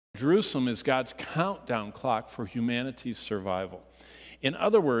Jerusalem is God's countdown clock for humanity's survival. In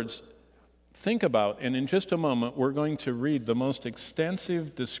other words, think about, and in just a moment, we're going to read the most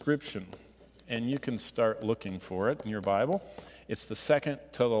extensive description, and you can start looking for it in your Bible. It's the second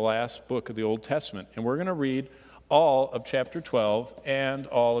to the last book of the Old Testament, and we're going to read all of chapter 12 and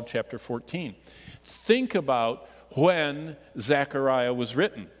all of chapter 14. Think about when Zechariah was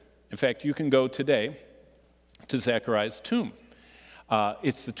written. In fact, you can go today to Zechariah's tomb.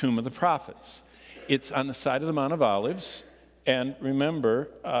 It's the tomb of the prophets. It's on the side of the Mount of Olives, and remember,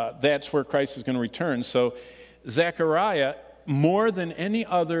 that's where Christ is going to return. So Zechariah, more than any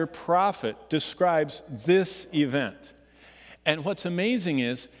other prophet, describes this event. And what's amazing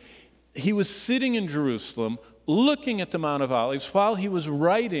is he was sitting in Jerusalem looking at the Mount of Olives while he was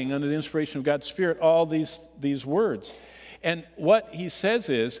writing under the inspiration of God's Spirit all these words. And what he says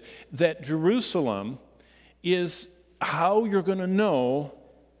is that Jerusalem is how you're going to know,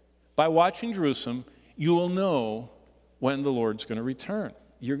 by watching Jerusalem, you will know when the Lord's going to return.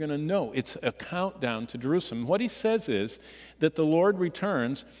 You're going to know. It's a countdown to Jerusalem. What he says is that the Lord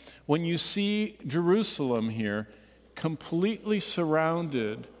returns when you see Jerusalem here completely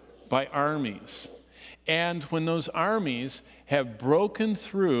surrounded by armies. And when those armies have broken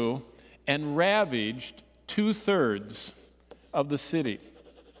through and ravaged 2/3 of the city.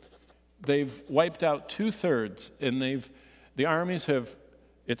 They've wiped out 2/3, and the armies have,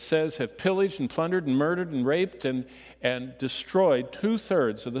 it says, have pillaged and plundered and murdered and raped and destroyed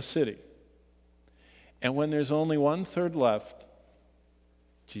 2/3 of the city. And when there's only 1/3 left,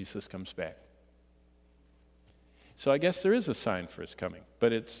 Jesus comes back. So I guess there is a sign for his coming,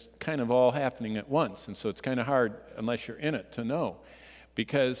 but it's kind of all happening at once, and so it's kind of hard, unless you're in it, to know,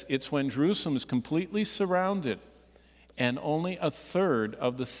 because it's when Jerusalem is completely surrounded and only 1/3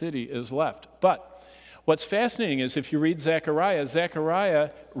 of the city is left. But what's fascinating is if you read Zechariah,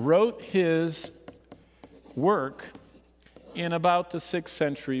 Zechariah wrote his work in about the 6th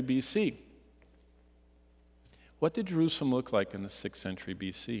century BC. What did Jerusalem look like in the 6th century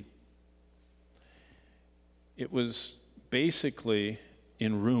BC? It was basically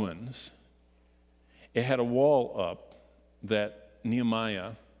in ruins. It had a wall up that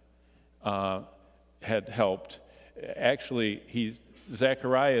Nehemiah had helped. Actually,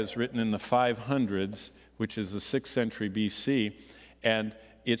 Zechariah is written in the 500s, which is the 6th century BC, and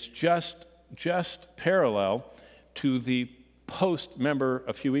it's just parallel to the post. Remember,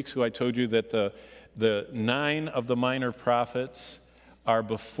 a few weeks ago I told you that the 9 of the minor prophets are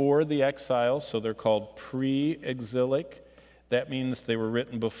before the exile, so they're called pre-exilic. That means they were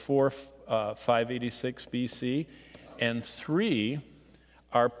written before 586 BC, and 3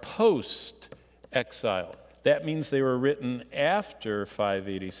 are post-exile. That means they were written after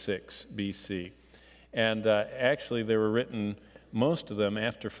 586 BC. And actually, they were written, most of them,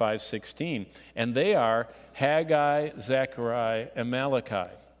 after 516. And they are Haggai, Zechariah, and Malachi.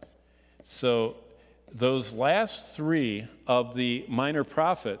 So those last 3 of the minor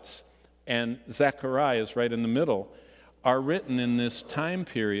prophets, and Zechariah is right in the middle, are written in this time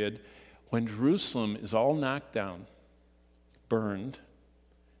period when Jerusalem is all knocked down, burned,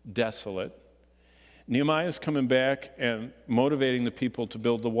 desolate. Nehemiah is coming back and motivating the people to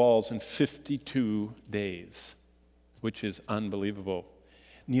build the walls in 52 days, which is unbelievable.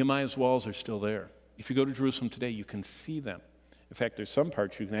 Nehemiah's walls are still there. If you go to Jerusalem today, you can see them. In fact, there's some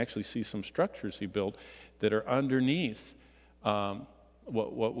parts you can actually see some structures he built that are underneath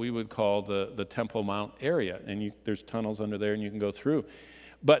what we would call the Temple Mount area. And there's tunnels under there, and you can go through.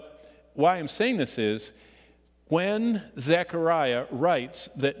 But why I'm saying this is, when Zechariah writes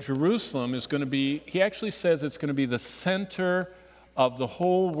that Jerusalem is going to be, he actually says it's going to be the center of the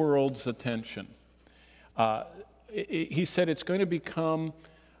whole world's attention. He said it's going to become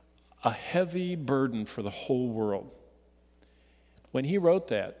a heavy burden for the whole world. When he wrote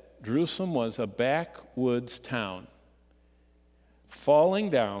that, Jerusalem was a backwoods town, falling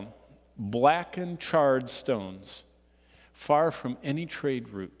down, blackened, charred stones, far from any trade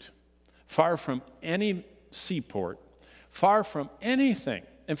route, far from any seaport, far from anything.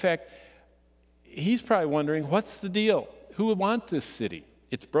 In fact, he's probably wondering, what's the deal? Who would want this city?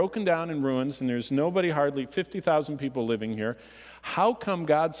 It's broken down in ruins, and there's nobody, hardly 50,000 people living here. How come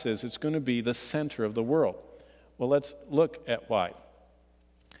God says it's going to be the center of the world? Well, let's look at why.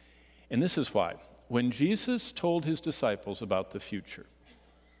 And this is why. When Jesus told his disciples about the future,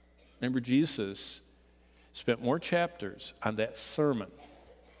 remember, Jesus spent more chapters on that sermon,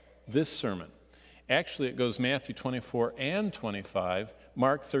 this sermon. Actually, it goes Matthew 24 and 25,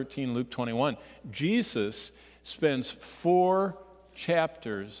 Mark 13, Luke 21. Jesus spends 4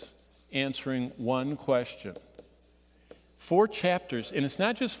 chapters answering one question. 4 chapters, and it's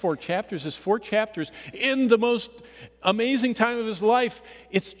not just 4 chapters, it's 4 chapters in the most amazing time of his life.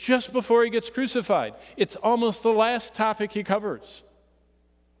 It's just before he gets crucified. It's almost the last topic he covers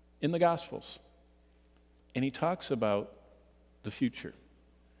in the Gospels. And he talks about the future.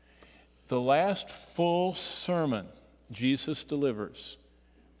 The last full sermon Jesus delivers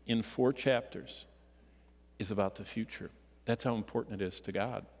in 4 chapters is about the future. That's how important it is to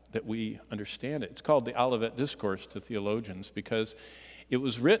God that we understand it. It's called the Olivet Discourse to theologians because it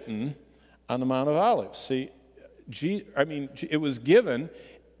was written on the Mount of Olives. See, it was given.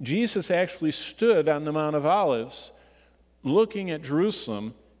 Jesus actually stood on the Mount of Olives looking at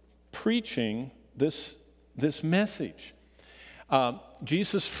Jerusalem, preaching this message.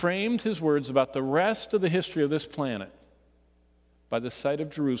 Jesus framed his words about the rest of the history of this planet by the sight of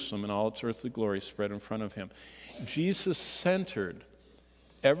Jerusalem and all its earthly glory spread in front of him. Jesus centered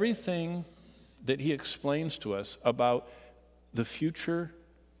everything that he explains to us about the future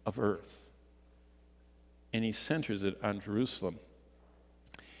of earth, and he centers it on Jerusalem.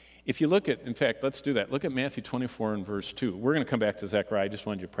 If you look at, in fact, let's do that. Look at Matthew 24 and verse 2. We're going to come back to Zechariah. I just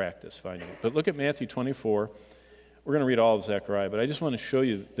wanted you to practice finding it. But look at Matthew 24. We're going to read all of Zechariah, but I just want to show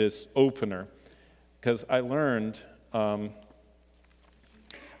you this opener because I learned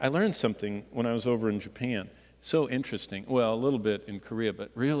something when I was over in Japan. So interesting. Well, a little bit in Korea,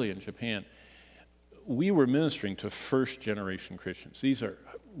 but really in Japan. We were ministering to first-generation Christians. These are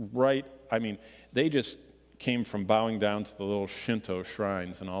they just came from bowing down to the little Shinto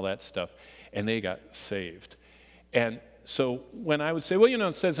shrines and all that stuff, and they got saved. And so when I would say, well,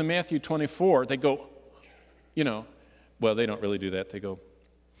 it says in Matthew 24, they go, well, they don't really do that. They go,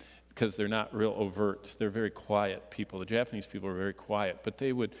 because they're not real overt. They're very quiet people. The Japanese people are very quiet, but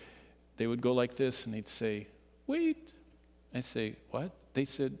they would go like this, and they'd say, wait. I say, what? They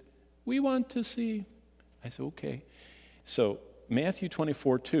said, we want to see. I said, okay. So Matthew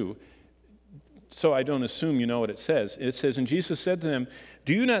 24:2. So I don't assume you know what it says. It says, and Jesus said to them,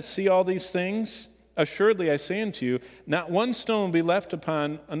 do you not see all these things? Assuredly, I say unto you, not one stone will be left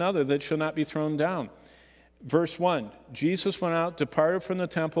upon another that shall not be thrown down. Verse 1, Jesus went out, departed from the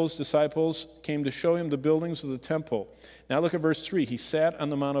temple. His disciples came to show him the buildings of the temple. Now look at verse 3. He sat on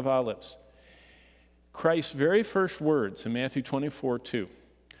the Mount of Olives. Christ's very first words in Matthew 24:2.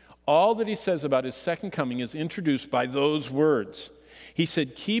 All that he says about his second coming is introduced by those words. He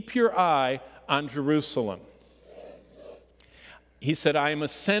said, keep your eye on Jerusalem. He said, I am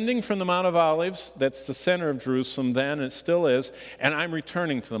ascending from the Mount of Olives. That's the center of Jerusalem then, and it still is, and I'm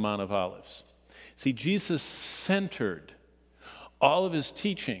returning to the Mount of Olives. See, Jesus centered all of his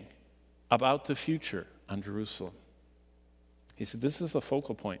teaching about the future on Jerusalem. He said, this is the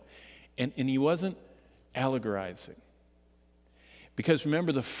focal point. And he wasn't allegorizing. Because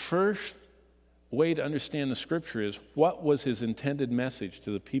remember, the first way to understand the Scripture is what was his intended message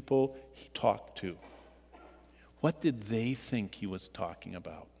to the people he talked to? What did they think he was talking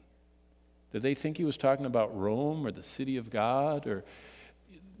about? Did they think he was talking about Rome or the city of God or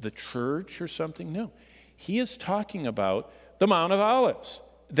the church or something? No. He is talking about the Mount of Olives.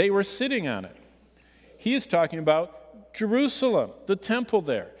 They were sitting on it. He is talking about Jerusalem, the temple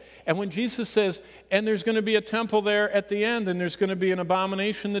there. And when Jesus says, and there's going to be a temple there at the end, and there's going to be an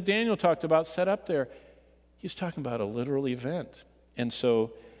abomination that Daniel talked about set up there, he's talking about a literal event. And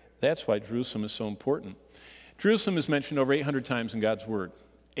so that's why Jerusalem is so important. Jerusalem is mentioned over 800 times in God's Word.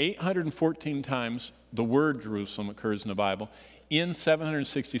 814 times the word Jerusalem occurs in the Bible in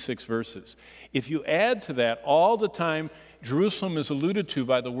 766 verses. If you add to that all the time Jerusalem is alluded to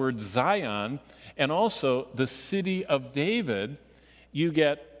by the word Zion and also the city of David, you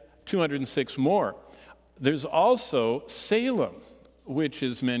get 206 more. There's also Salem, which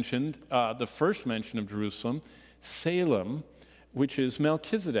is mentioned, the first mention of Jerusalem, Salem, which is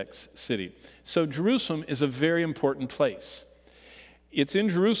Melchizedek's city. So Jerusalem is a very important place. It's in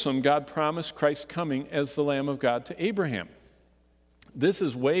Jerusalem God promised Christ's coming as the Lamb of God to Abraham. This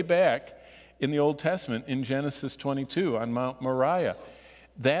is way back in the Old Testament in Genesis 22 on Mount Moriah.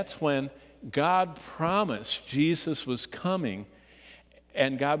 That's when God promised Jesus was coming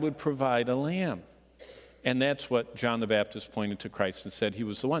and God would provide a lamb. And that's what John the Baptist pointed to Christ and said he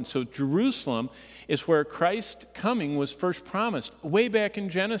was the one. So Jerusalem is where Christ's coming was first promised, way back in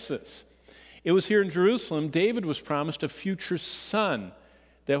Genesis. It was here in Jerusalem David was promised a future son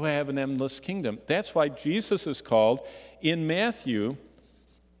that will have an endless kingdom. That's why Jesus is called, in Matthew,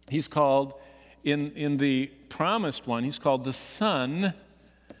 he's called, in the promised one, he's called the Son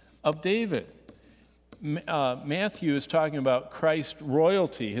of David. Matthew is talking about Christ's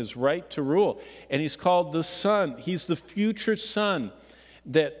royalty, his right to rule. And he's called the Son. He's the future son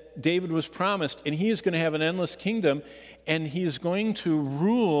that David was promised. And he is going to have an endless kingdom. and he's going to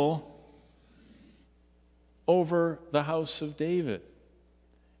rule over the house of David.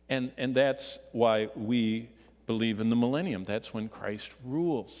 And that's why we believe in the millennium. That's when Christ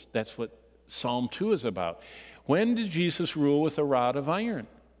rules. That's what Psalm 2 is about. When did Jesus rule with a rod of iron?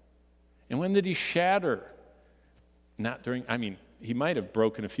 And when did he shatter? Not during, he might have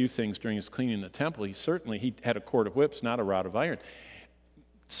broken a few things during his cleaning the temple. He had a cord of whips, not a rod of iron.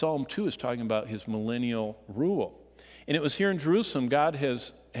 Psalm 2 is talking about his millennial rule. And it was here in Jerusalem God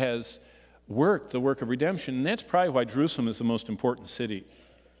has worked the work of redemption. And that's probably why Jerusalem is the most important city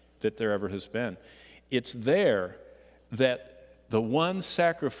that there ever has been. It's there that the one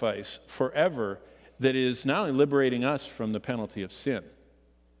sacrifice forever that is not only liberating us from the penalty of sin.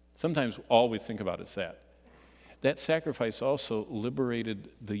 Sometimes all we think about is that. That sacrifice also liberated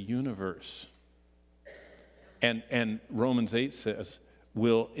the universe. And Romans 8 says,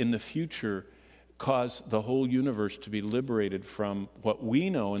 will in the future cause the whole universe to be liberated from what we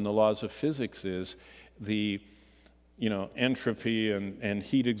know in the laws of physics is the entropy and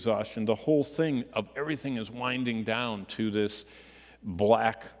heat exhaustion. The whole thing of everything is winding down to this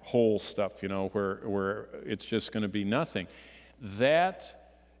black hole stuff, where it's just going to be nothing.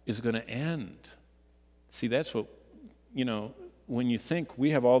 That is going to end. See, that's what, when you think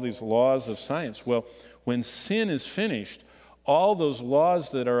we have all these laws of science, well, when sin is finished, all those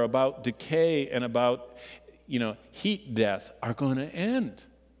laws that are about decay and about, heat death are going to end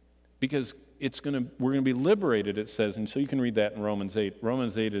because we're going to be liberated, it says. And so you can read that in Romans 8.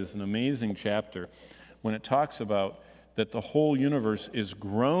 Romans 8 is an amazing chapter when it talks about that the whole universe is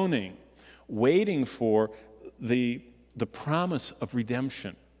groaning, waiting for the promise of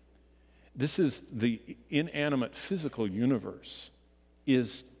redemption. This is the inanimate physical universe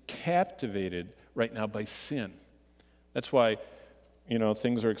is captivated right now by sin. That's why,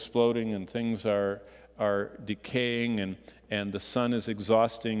 things are exploding and things are decaying and the sun is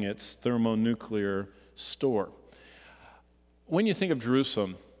exhausting its thermonuclear store. When you think of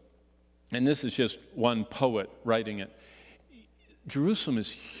Jerusalem, and this is just one poet writing it, Jerusalem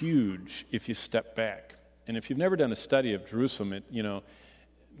is huge if you step back. And if you've never done a study of Jerusalem,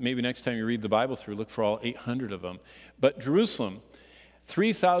 maybe next time you read the Bible through, look for all 800 of them. But Jerusalem,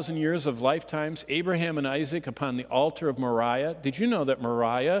 3,000 years of lifetimes, Abraham and Isaac upon the altar of Moriah. Did you know that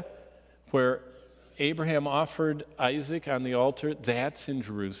Moriah, where Abraham offered Isaac on the altar, that's in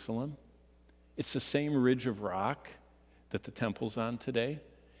Jerusalem? It's the same ridge of rock that the temple's on today.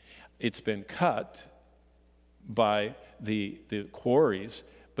 It's been cut by the quarries,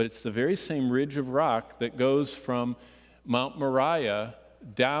 but it's the very same ridge of rock that goes from Mount Moriah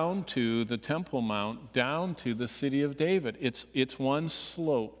down to the Temple Mount, down to the city of David. It's one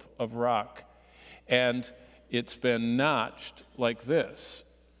slope of rock, and it's been notched like this.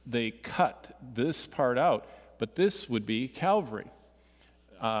 They cut this part out, but this would be Calvary.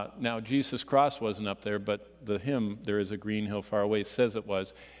 Now, Jesus' cross wasn't up there, but the hymn, "There is a green hill far away," says it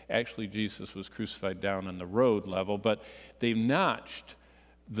was. Actually, Jesus was crucified down on the road level, but they've notched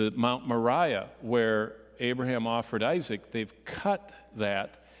the Mount Moriah where Abraham offered Isaac. They've cut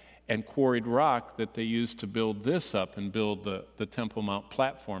that and quarried rock that they used to build this up and build the Temple Mount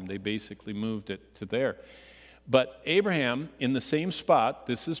platform. They basically moved it to there. But Abraham, in the same spot,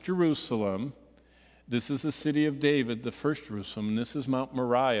 this is Jerusalem, this is the city of David, the first Jerusalem, and this is Mount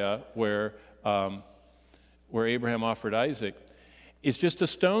Moriah where Abraham offered Isaac. It's just a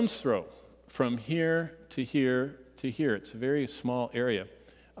stone's throw from here to here to here. It's a very small area.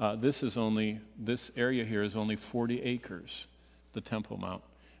 This area here is only 40 acres, the Temple Mount.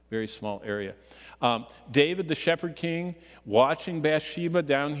 Very small area. David, the shepherd king, watching Bathsheba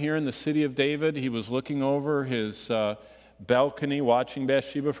down here in the city of David. He was looking over his balcony, watching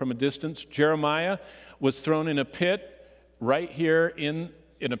Bathsheba from a distance. Jeremiah was thrown in a pit right here, in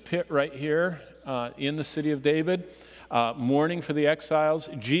a pit right here in the city of David, mourning for the exiles.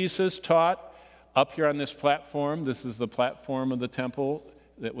 Jesus taught up here on this platform. This is the platform of the temple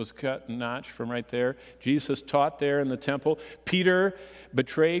that was cut and notched from right there. Jesus taught there in the temple. Peter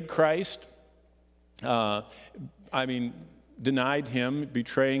betrayed Christ. Denied him,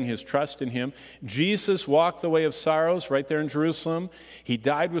 betraying his trust in him. Jesus walked the way of sorrows right there in Jerusalem. He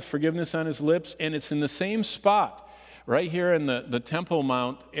died with forgiveness on his lips, and it's in the same spot, right here in the Temple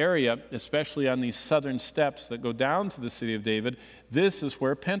Mount area, especially on these southern steps that go down to the city of David. This is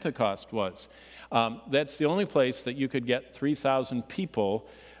where Pentecost was. That's the only place that you could get 3,000 people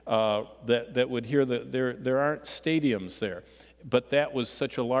that would hear. There aren't stadiums there, but that was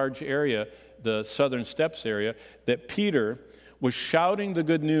such a large area, the southern steps area, that Peter was shouting the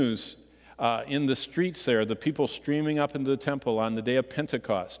good news in the streets there, the people streaming up into the temple on the day of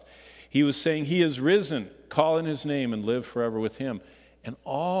Pentecost. He was saying, "He is risen. call in his name and live forever with him. And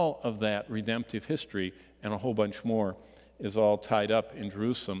all of that redemptive history and a whole bunch more is all tied up in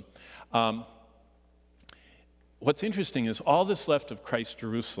Jerusalem. What's interesting is all that's left of Christ's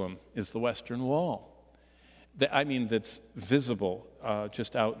Jerusalem is the Western Wall. That's visible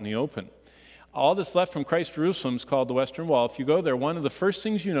just out in the open. All that's left from Christ's Jerusalem is called the Western Wall. If you go there, one of the first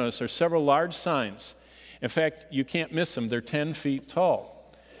things you notice are several large signs. In fact, you can't miss them. They're 10 feet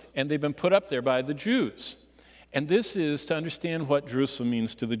tall. And they've been put up there by the Jews. And this is to understand what Jerusalem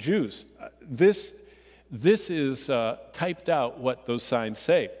means to the Jews. This is typed out what those signs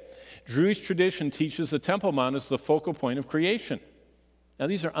say. Jewish tradition teaches the Temple Mount is the focal point of creation. Now,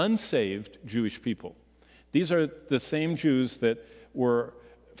 these are unsaved Jewish people. These are the same Jews that were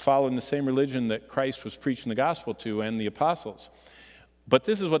following the same religion that Christ was preaching the gospel to and the apostles. But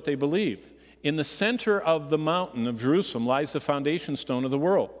this is what they believe. In the center of the mountain of Jerusalem lies the foundation stone of the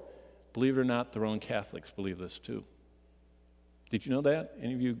world. Believe it or not, the Roman Catholics believe this too. Did you know that?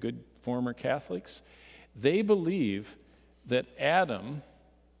 Any of you good former Catholics? They believe that Adam,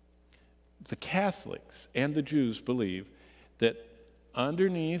 the Catholics and the Jews believe that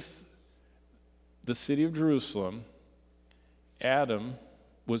underneath the city of Jerusalem, Adam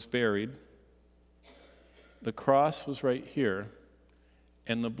was buried, the cross was right here,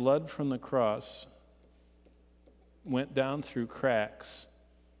 and the blood from the cross went down through cracks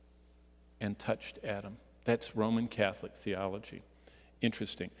and touched Adam. That's Roman Catholic theology.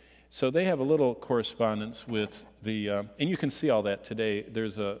 Interesting. So they have a little correspondence with the, and you can see all that today.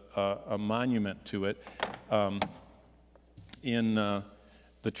 There's a monument to it in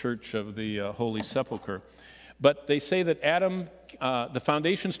the Church of the Holy Sepulchre. But they say that Adam, the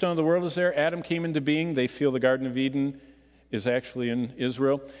foundation stone of the world is there. Adam came into being. They feel the Garden of Eden is actually in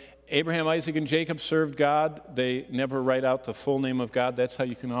Israel. Abraham, Isaac, and Jacob served God. They never write out the full name of God. That's how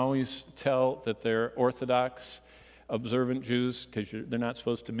you can always tell that they're Orthodox, observant Jews, because they're not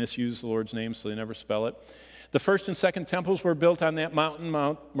supposed to misuse the Lord's name, so they never spell it. The first and second temples were built on that mountain,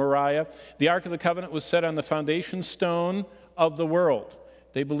 Mount Moriah. The Ark of the Covenant was set on the foundation stone of the world.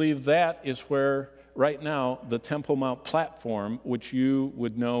 They believe that is where, right now, the Temple Mount platform, which you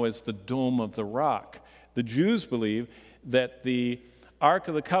would know as the Dome of the Rock. The Jews believe that the Ark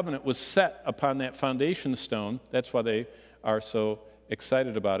of the Covenant was set upon that foundation stone. That's why they are so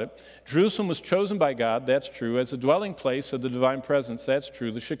excited about it. Jerusalem was chosen by God, that's true, as a dwelling place of the divine presence, that's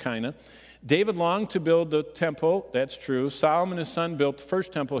true, the Shekinah. David longed to build the temple, that's true. Solomon, his son, built the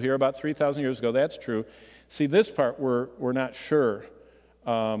first temple here about 3,000 years ago, that's true. See, this part we're not sure,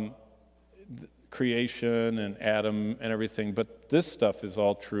 creation and Adam and everything, but this stuff is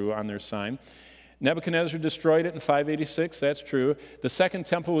all true on their sign. Nebuchadnezzar destroyed it in 586, that's true. The second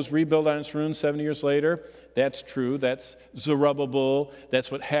temple was rebuilt on its ruins 70 years later, that's true. That's Zerubbabel,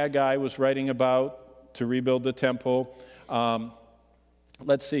 that's what Haggai was writing about to rebuild the temple.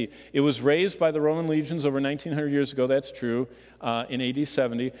 Let's see, it was raised by the Roman legions over 1,900 years ago, that's true, in AD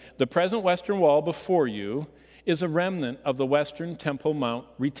 70. The present western wall before you is a remnant of the western Temple Mount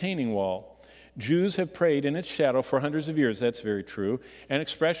retaining wall. Jews have prayed in its shadow for hundreds of years, that's very true, an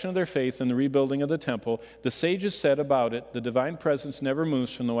expression of their faith in the rebuilding of the temple. The sages said about it, the divine presence never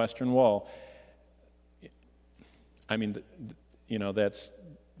moves from the western wall. I mean, you know, that's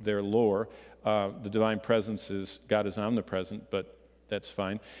their lore. The divine presence is, God is omnipresent, but that's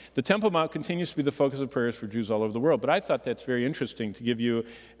fine. The Temple Mount continues to be the focus of prayers for Jews all over the world, but I thought that's very interesting to give you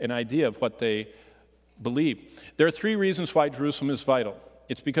an idea of what they believe. There are three reasons why Jerusalem is vital.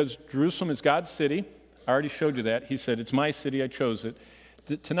 It's because Jerusalem is God's city. I already showed you that. He said, it's my city, I chose it.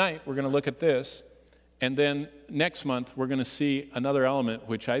 Tonight, we're going to look at this, and then next month, we're going to see another element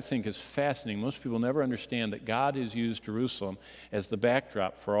which I think is fascinating. Most people never understand that God has used Jerusalem as the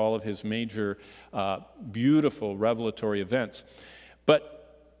backdrop for all of his major, beautiful, revelatory events.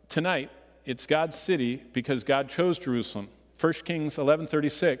 But tonight, it's God's city because God chose Jerusalem. 1 Kings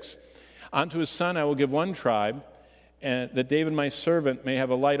 11:36, unto his son I will give one tribe, and that David my servant may have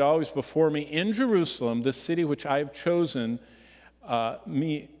a light always before me in Jerusalem, the city which I have chosen to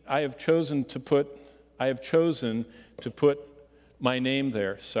put my name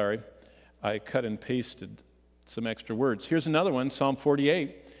there. Sorry, I cut and pasted some extra words. Here's another one, Psalm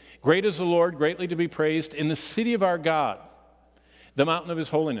 48. Great is the Lord, greatly to be praised, in the city of our God, the mountain of his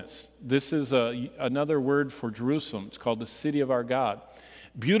holiness. This is another word for Jerusalem. It's called the city of our God.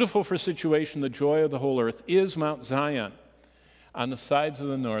 Beautiful for situation, the joy of the whole earth, is Mount Zion on the sides of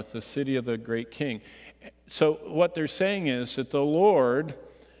the north, the city of the great king. So what they're saying is that the Lord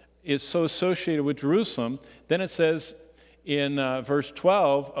is so associated with Jerusalem. Then it says in verse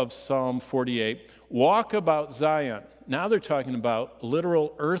 12 of Psalm 48, walk about Zion. Now they're talking about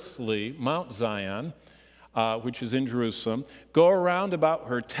literal earthly Mount Zion. which is in Jerusalem. Go around about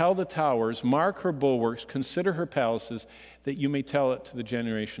her, tell the towers, mark her bulwarks, consider her palaces, that you may tell it to the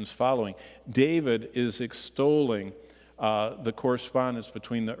generations following. David is extolling the correspondence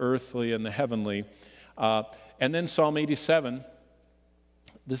between the earthly and the heavenly. And then Psalm 87,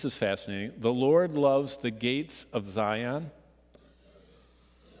 this is fascinating. The Lord loves the gates of Zion.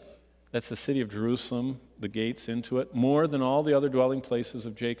 That's the city of Jerusalem, the gates into it, more than all the other dwelling places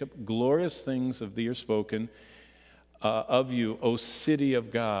of Jacob. Glorious things of thee are spoken of you, O city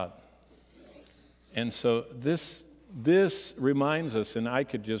of God. And so this reminds us, and I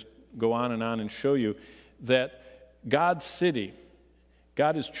could just go on and show you, that God's city,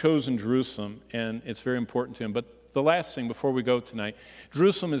 God has chosen Jerusalem, and it's very important to him. But the last thing before we go tonight,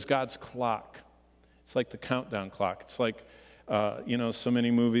 Jerusalem is God's clock. It's like the countdown clock. It's like, so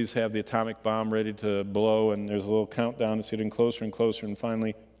many movies have the atomic bomb ready to blow, and there's a little countdown. It's getting closer and closer, and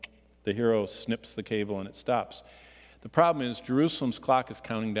finally the hero snips the cable and it stops. The problem is Jerusalem's clock is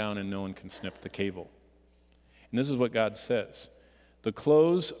counting down, and no one can snip the cable. And this is what God says. The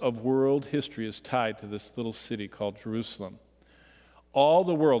close of world history is tied to this little city called Jerusalem. All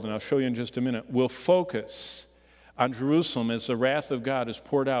the world, and I'll show you in just a minute, will focus on Jerusalem as the wrath of God is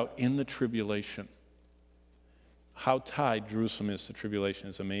poured out in the tribulation. How tied Jerusalem is to tribulation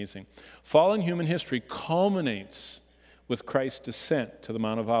is amazing. Fallen human history culminates with Christ's descent to the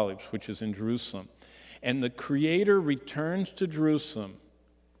Mount of Olives, which is in Jerusalem. And the Creator returns to Jerusalem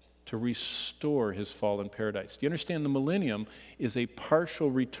to restore his fallen paradise. Do you understand? The millennium is a partial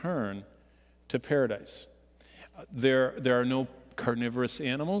return to paradise. There are no carnivorous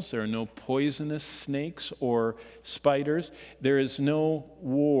animals. There are no poisonous snakes or spiders. There is no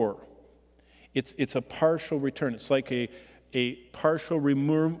war. It's a partial return. It's like a partial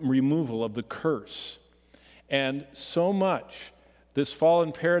removal of the curse. And so much this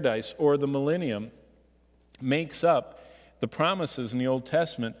fallen paradise or the millennium makes up, the promises in the Old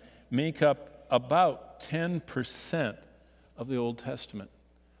Testament make up about 10% of the Old Testament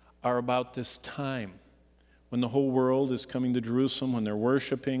are about this time when the whole world is coming to Jerusalem, when they're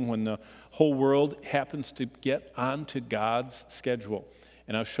worshiping, when the whole world happens to get onto God's schedule.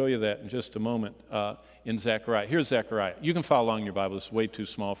 And I'll show you that in just a moment in Zechariah. Here's Zechariah. You can follow along in your Bible. It's way too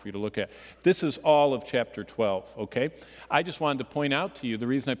small for you to look at. This is all of chapter 12, okay? I just wanted to point out to you, the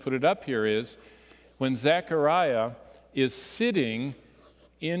reason I put it up here is when Zechariah is sitting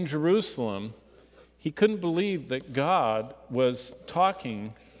in Jerusalem, he couldn't believe that God was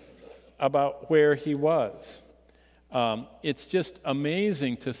talking about where he was. It's just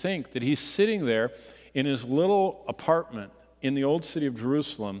amazing to think that he's sitting there in his little apartment in the old city of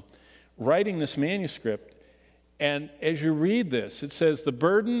Jerusalem, writing this manuscript, and as you read this, it says, the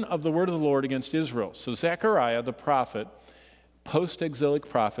burden of the word of the Lord against Israel. So Zechariah, the prophet, post-exilic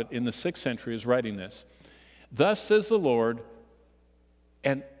prophet in the 6th century, is writing this. Thus says the Lord,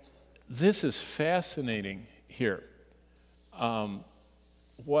 and this is fascinating here,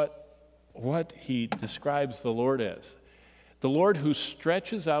 what he describes the Lord as. The Lord who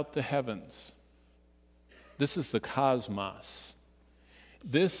stretches out the heavens. This is the cosmos.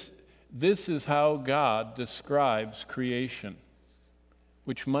 This is how God describes creation,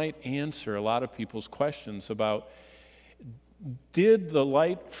 which might answer a lot of people's questions about, did the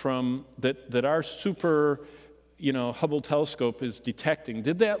light from that our super, Hubble telescope is detecting,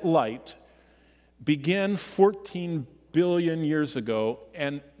 did that light begin 14 billion years ago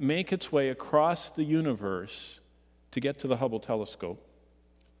and make its way across the universe to get to the Hubble telescope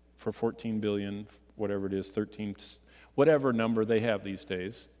for 14 billion, whatever it is, 13, whatever number they have these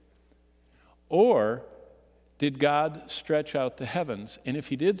days? Or did God stretch out the heavens? And if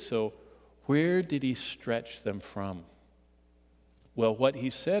he did so, where did he stretch them from? Well, what he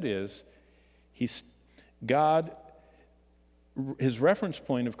said is, God, his reference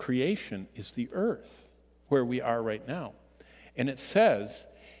point of creation is the earth, where we are right now. And it says,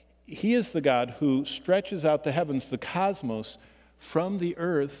 he is the God who stretches out the heavens, the cosmos, from the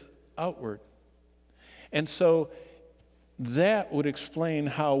earth outward. And so that would explain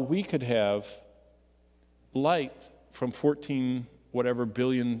how we could have light from 14 whatever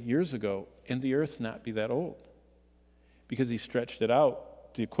billion years ago and the earth not be that old. Because he stretched it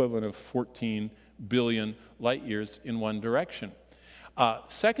out, the equivalent of 14 billion light years in one direction.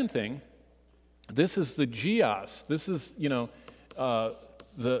 Second thing, this is the geos. This is,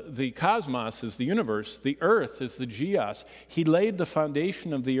 the cosmos is the universe. The earth is the geos. He laid the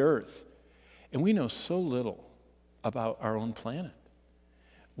foundation of the earth. And we know so little about our own planet.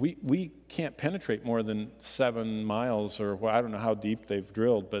 We can't penetrate more than 7 miles, or I don't know how deep they've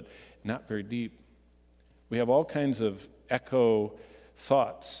drilled, but not very deep. We have all kinds of echo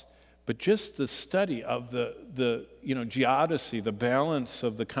thoughts. But just the study of the geodesy, the balance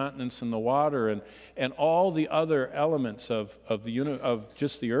of the continents and the water, and all the other elements of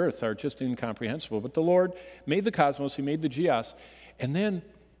just the earth are just incomprehensible. But the Lord made the cosmos, he made the geos. And then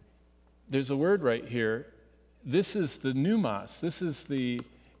there's a word right here. This is the pneumos. This is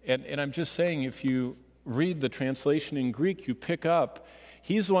and I'm just saying, if you read the translation in Greek, you pick up,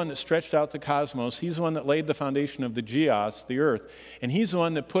 he's the one that stretched out the cosmos. He's the one that laid the foundation of the geos, the earth. And he's the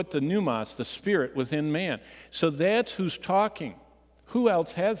one that put the pneumos, the spirit, within man. So that's who's talking. Who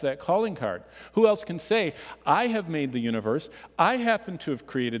else has that calling card? Who else can say, I have made the universe. I happen to have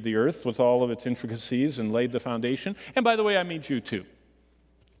created the earth with all of its intricacies and laid the foundation. And by the way, I made you too.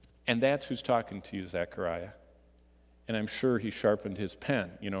 And that's who's talking to you, Zechariah. And I'm sure he sharpened his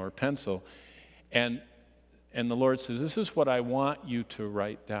pen, or pencil. And the Lord says, this is what I want you to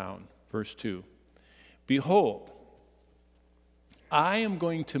write down. Verse 2. Behold, I am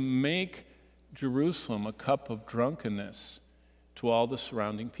going to make Jerusalem a cup of drunkenness to all the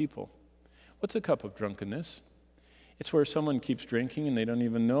surrounding people. What's a cup of drunkenness? It's where someone keeps drinking and they don't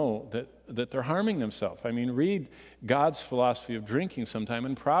even know that they're harming themselves. I mean, read God's philosophy of drinking sometime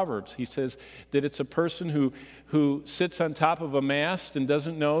in Proverbs. He says that it's a person who sits on top of a mast and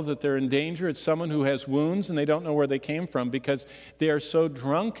doesn't know that they're in danger. It's someone who has wounds and they don't know where they came from because they are so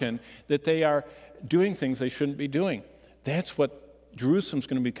drunken that they are doing things they shouldn't be doing. That's what Jerusalem's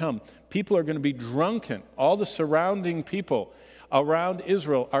going to become. People are going to be drunken. All the surrounding people around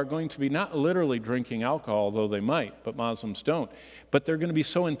Israel are going to be not literally drinking alcohol, although they might, but Muslims don't. But they're going to be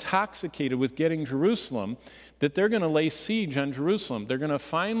so intoxicated with getting Jerusalem that they're going to lay siege on Jerusalem. They're going to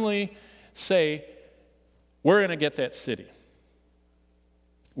finally say, we're going to get that city.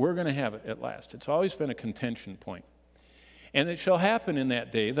 We're going to have it at last. It's always been a contention point. And it shall happen in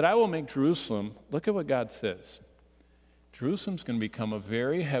that day that I will make Jerusalem, look at what God says, Jerusalem's going to become a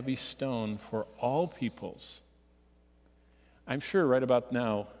very heavy stone for all peoples. I'm sure right about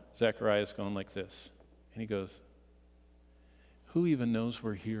now, Zechariah is going like this. And he goes, who even knows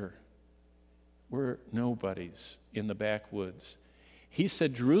we're here? We're nobodies in the backwoods. He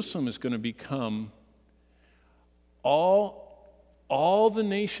said Jerusalem is going to become all the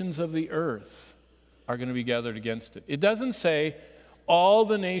nations of the earth are going to be gathered against it. It doesn't say all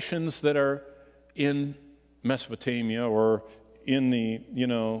the nations that are in Mesopotamia or in the,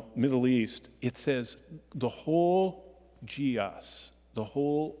 Middle East. It says the whole geos, the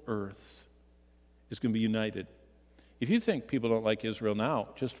whole earth is going to be united. If you think people don't like Israel now,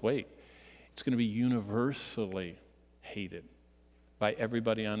 just wait. It's going to be universally hated by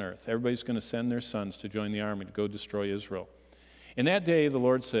everybody on earth. Everybody's going to send their sons to join the army to go destroy Israel. In that day, the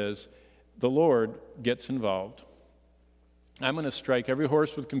Lord says, the Lord gets involved. I'm going to strike every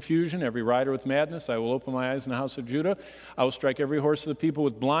horse with confusion, every rider with madness. I will open my eyes in the house of Judah. I will strike every horse of the people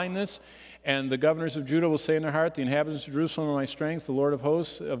with blindness. And the governors of Judah will say in their heart, the inhabitants of Jerusalem are my strength, the Lord of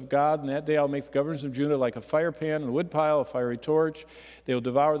hosts of God. And that day I'll make the governors of Judah like a fire pan and a wood pile, a fiery torch. They will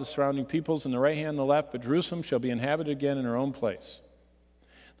devour the surrounding peoples in the right hand and the left, but Jerusalem shall be inhabited again in her own place.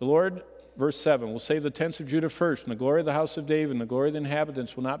 The Lord, verse 7, will save the tents of Judah first, and the glory of the house of David and the glory of the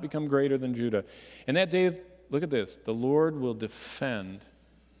inhabitants will not become greater than Judah. And that day, look at this, the Lord will defend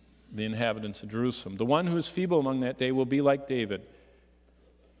the inhabitants of Jerusalem. The one who is feeble among that day will be like David.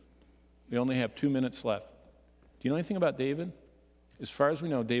 We only have 2 minutes left. Do you know anything about David? As far as we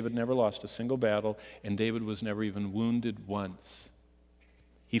know, David never lost a single battle, and David was never even wounded once.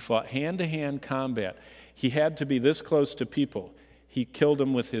 He fought hand-to-hand combat. He had to be this close to people. He killed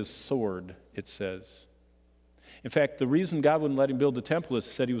them with his sword, it says. In fact, the reason God wouldn't let him build the temple is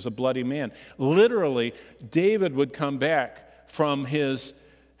he said he was a bloody man. Literally, David would come back from his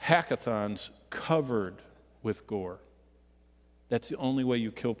hackathons covered with gore. That's the only way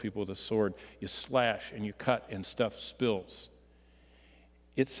you kill people with a sword. You slash and you cut and stuff spills.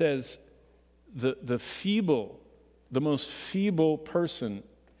 It says the most feeble person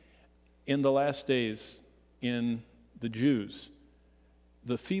in the last days in the Jews,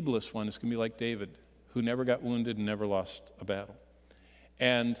 the feeblest one is going to be like David, who never got wounded and never lost a battle.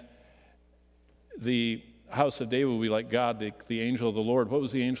 And the house of David will be like God, the angel of the Lord. What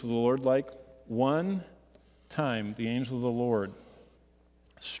was the angel of the Lord like? One time, the angel of the Lord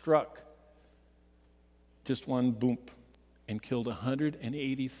struck just one boom and killed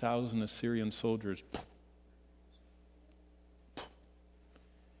 180,000 Assyrian soldiers.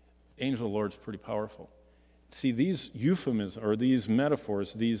 Angel of the Lord's pretty powerful. See, these euphemisms, or these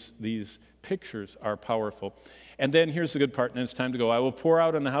metaphors, these pictures are powerful. And then here's the good part, and it's time to go. I will pour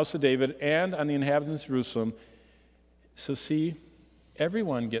out on the house of David and on the inhabitants of Jerusalem. So see,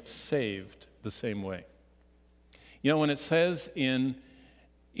 everyone gets saved the same way. You know, when it says in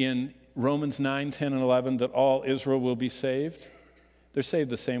Romans 9, 10, and 11 that all Israel will be saved? They're saved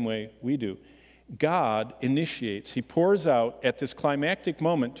the same way we do. God initiates, he pours out at this climactic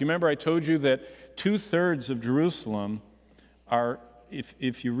moment. Do you remember I told you that 2/3 of Jerusalem are,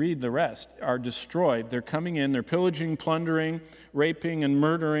 if you read the rest, are destroyed. They're coming in, they're pillaging, plundering, raping, and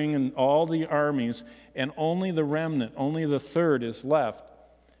murdering, and all the armies, and only the remnant, only the third is left.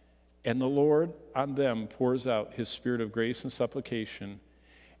 And the Lord on them pours out his spirit of grace and supplication.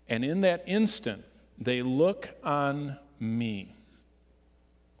 And in that instant, they look on me.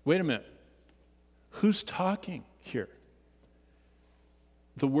 Wait a minute. Who's talking here?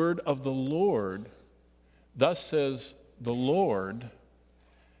 The word of the Lord, thus says the Lord,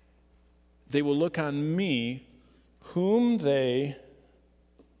 they will look on me, whom they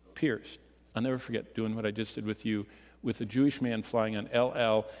pierced. I'll never forget doing what I just did with you, with a Jewish man flying on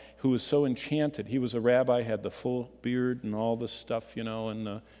LL who was so enchanted. He was a rabbi, had the full beard and all the stuff, and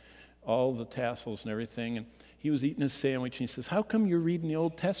all the tassels and everything. And he was eating his sandwich, and he says, how come you're reading the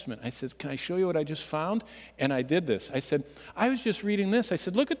Old Testament? I said, can I show you what I just found? And I did this. I said, I was just reading this. I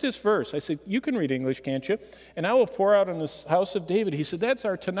said, look at this verse. I said, you can read English, can't you? And I will pour out on this house of David. He said, that's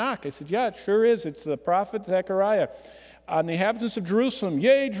our Tanakh. I said, yeah, it sure is. It's the prophet Zechariah. On the inhabitants of Jerusalem,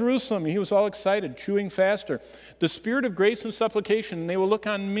 yay, Jerusalem. And he was all excited, chewing faster. The spirit of grace and supplication, and they will look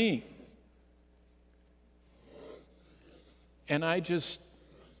on me. And I just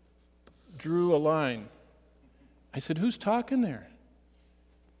drew a line. I said, who's talking there?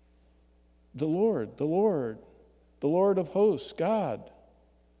 The Lord, the Lord, the Lord of hosts, God,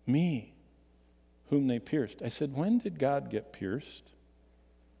 me, whom they pierced. I said, when did God get pierced?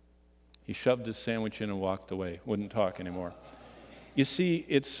 He shoved his sandwich in and walked away, wouldn't talk anymore. You see,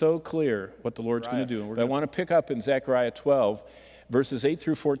 it's so clear what the Lord's going to do. I want to pick up in Zechariah 12, verses 8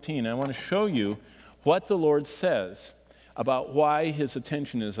 through 14. I want to show you what the Lord says about why his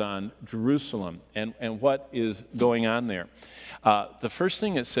attention is on Jerusalem and what is going on there. The first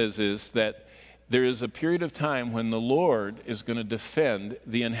thing it says is that there is a period of time when the Lord is going to defend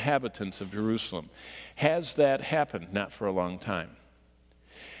the inhabitants of Jerusalem. Has that happened? Not for a long time.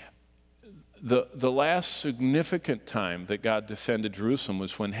 The last significant time that God defended Jerusalem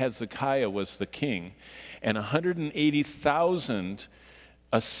was when Hezekiah was the king, and 180,000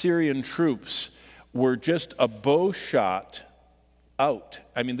 Assyrian troops were just a bow shot out.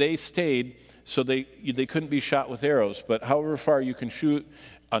 I mean, they stayed, so they couldn't be shot with arrows, but however far you can shoot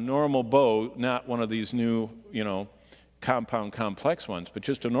a normal bow, not one of these new, compound complex ones, but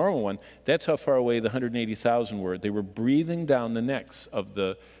just a normal one, that's how far away the 180,000 were. They were breathing down the necks of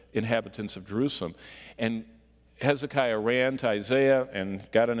the inhabitants of Jerusalem. And Hezekiah ran to Isaiah and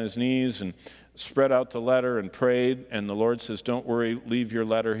got on his knees and spread out the letter and prayed, and the Lord says, don't worry, leave your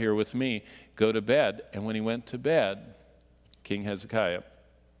letter here with me. Go to bed. And when he went to bed, King Hezekiah,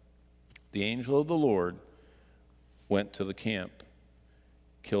 the angel of the Lord went to the camp,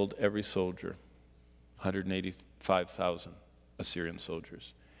 killed every soldier, 185,000 Assyrian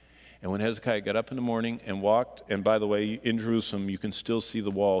soldiers. And when Hezekiah got up in the morning and walked, and by the way, in Jerusalem, you can still see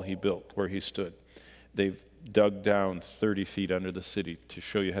the wall he built where he stood. They've dug down 30 feet under the city to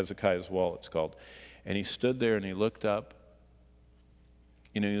show you Hezekiah's wall, it's called. And he stood there and he looked up.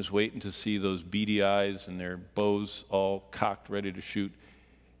 He was waiting to see those beady eyes and their bows all cocked, ready to shoot.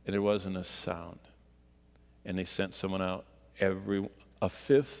 And there wasn't a sound. And they sent someone out. A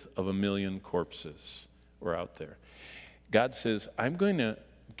fifth of a million corpses were out there. God says, I'm going to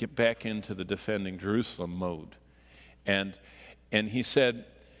get back into the defending Jerusalem mode. And he said,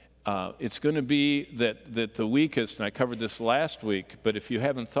 it's going to be that the weakest, and I covered this last week, but if you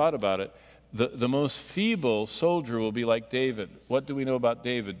haven't thought about it, the most feeble soldier will be like David. What do we know about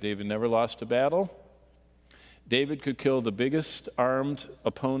David? David never lost a battle. David could kill the biggest armed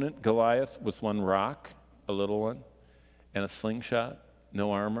opponent, Goliath, with one rock, a little one, and a slingshot,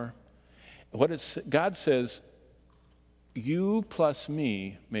 no armor. God says, you plus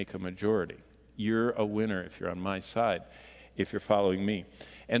me make a majority. You're a winner if you're on my side, if you're following me.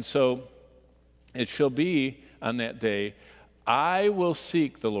 And so it shall be on that day, I will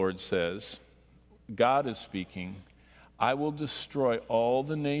seek, the Lord says, God is speaking, I will destroy all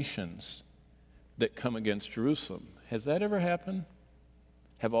the nations that come against Jerusalem. Has that ever happened?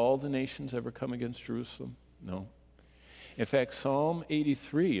 Have all the nations ever come against Jerusalem? No. In fact, Psalm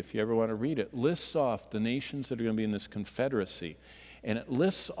 83, if you ever want to read it, lists off the nations that are going to be in this confederacy. And it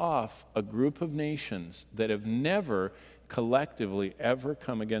lists off a group of nations that have never collectively ever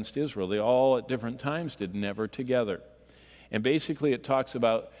come against Israel. They all at different times did, never together. And basically it talks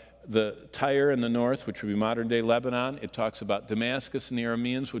about the Tyre in the north, which would be modern-day Lebanon. It talks about Damascus and the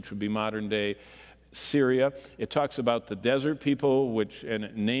Arameans, which would be modern-day Syria. It talks about the desert people, and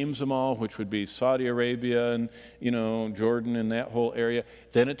it names them all, which would be Saudi Arabia and, Jordan and that whole area.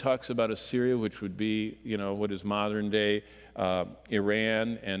 Then it talks about Assyria, which would be, what is modern day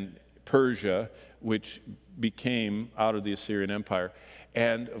Iran and Persia, which became out of the Assyrian Empire.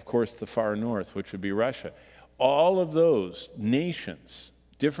 And, of course, the far north, which would be Russia. All of those nations,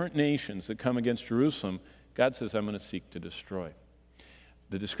 different nations that come against Jerusalem, God says, I'm going to seek to destroy.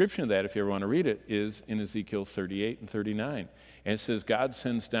 The description of that, if you ever want to read it, is in Ezekiel 38 and 39. And it says God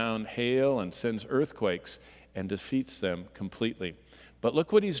sends down hail and sends earthquakes and defeats them completely. But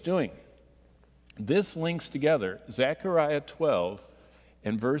look what he's doing. This links together. Zechariah 12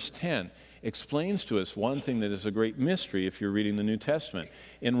 and verse 10 explains to us one thing that is a great mystery if you're reading the New Testament.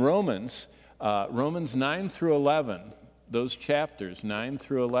 In Romans 9 through 11, those chapters, 9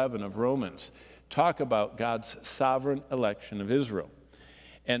 through 11 of Romans, talk about God's sovereign election of Israel.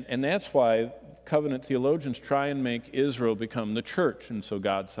 And that's why covenant theologians try and make Israel become the church, and so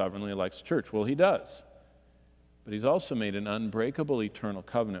God sovereignly elects the church. Well, he does. But he's also made an unbreakable eternal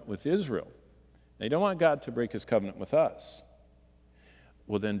covenant with Israel. They don't want God to break his covenant with us.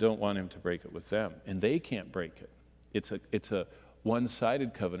 Well, then don't want him to break it with them. And they can't break it. It's a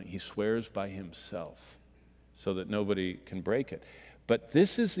one-sided covenant. He swears by himself so that nobody can break it. But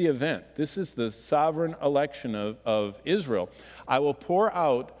this is the event. This is the sovereign election of Israel. I will pour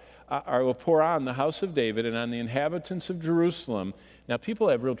on the house of David and on the inhabitants of Jerusalem. Now, people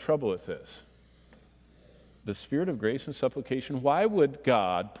have real trouble with this. The spirit of grace and supplication. Why would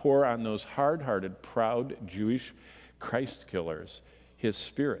God pour on those hard-hearted, proud Jewish Christ killers his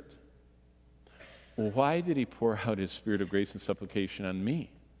spirit? Well, why did he pour out his spirit of grace and supplication on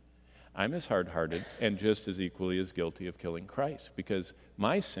me? I'm as hard-hearted and just as equally as guilty of killing Christ, because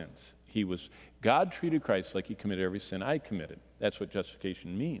my sins, God treated Christ like he committed every sin I committed. That's what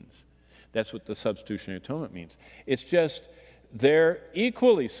justification means. That's what the substitutionary atonement means. It's just they're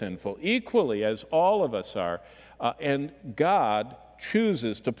equally sinful, equally as all of us are, and God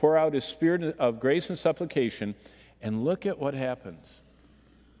chooses to pour out his spirit of grace and supplication, and look at what happens.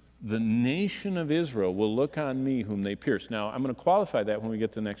 The nation of Israel will look on me whom they pierced. Now, I'm going to qualify that when we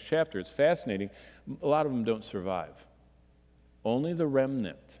get to the next chapter. It's fascinating. A lot of them don't survive. Only the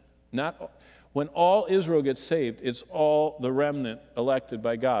remnant. When all Israel gets saved, it's all the remnant elected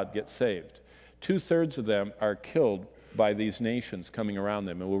by God gets saved. 2/3 of them are killed by these nations coming around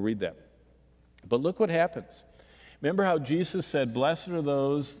them, and we'll read that. But look what happens. Remember how Jesus said, "Blessed are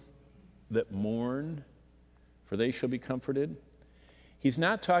those that mourn, for they shall be comforted"? He's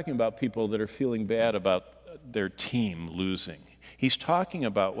not talking about people that are feeling bad about their team losing. He's talking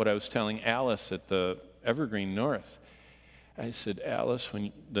about what I was telling Alice at the Evergreen North. I said, Alice,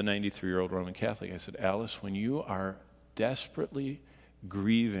 the 93-year-old Roman Catholic, I said, Alice, when you are desperately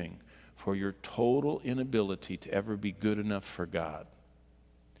grieving for your total inability to ever be good enough for God.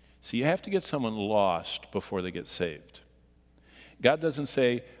 So you have to get someone lost before they get saved. God doesn't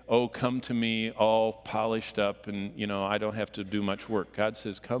say, oh, come to me all polished up and, I don't have to do much work. God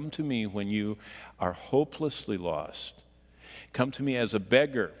says, come to me when you are hopelessly lost. Come to me as a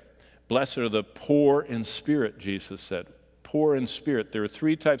beggar. Blessed are the poor in spirit, Jesus said. Poor in spirit. There are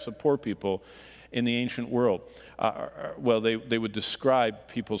 3 types of poor people in the ancient world. They would describe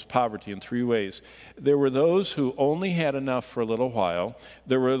people's poverty in 3 ways. There were those who only had enough for a little while.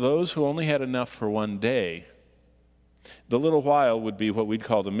 There were those who only had enough for one day. The little while would be what we'd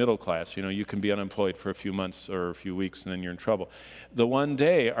call the middle class. You can be unemployed for a few months or a few weeks and then you're in trouble. The one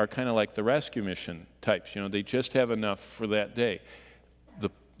day are kind of like the rescue mission types. They just have enough for that day.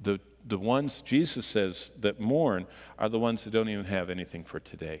 The ones Jesus says that mourn are the ones that don't even have anything for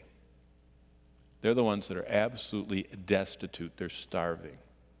today. They're the ones that are absolutely destitute. They're starving.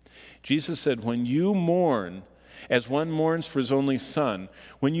 Jesus said, when you mourn, as one mourns for his only son,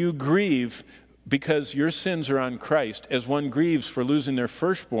 when you grieve because your sins are on Christ, as one grieves for losing their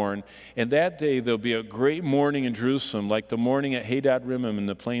firstborn, and that day there'll be a great mourning in Jerusalem, like the mourning at Hadad Rimmon in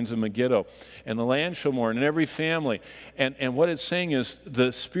the plains of Megiddo, and the land shall mourn, and every family. And what it's saying is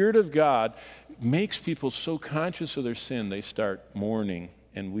the Spirit of God makes people so conscious of their sin, they start mourning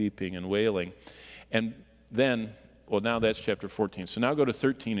and weeping and wailing. And then, now that's chapter 14. So now go to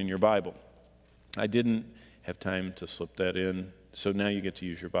 13 in your Bible. I didn't have time to slip that in. So now you get to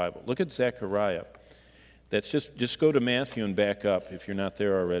use your Bible. Look at Zechariah. That's just go to Matthew and back up if you're not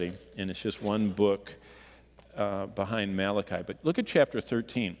there already. And it's just one book behind Malachi. But look at chapter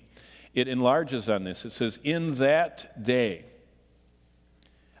 13. It enlarges on this. It says, in that day,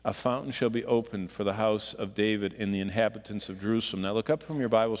 a fountain shall be opened for the house of David and the inhabitants of Jerusalem. Now look up from your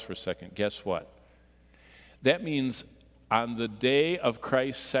Bibles for a second. Guess what? That means on the day of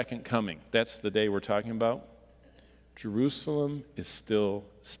Christ's second coming, that's the day we're talking about, Jerusalem is still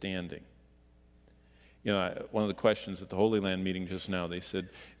standing. You know, one of the questions at the Holy Land meeting just now, they said,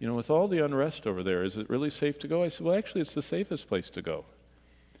 you know, with all the unrest over there, is it really safe to go? I said, well, actually, it's the safest place to go.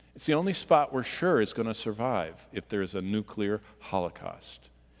 It's the only spot we're sure is going to survive if there's a nuclear holocaust.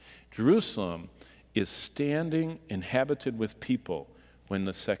 Jerusalem is standing, inhabited with people when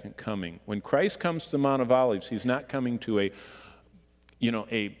the second coming. When Christ comes to the Mount of Olives, he's not coming to a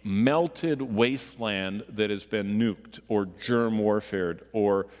melted wasteland that has been nuked or germ warfared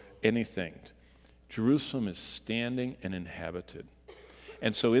or anything. Jerusalem is standing and inhabited.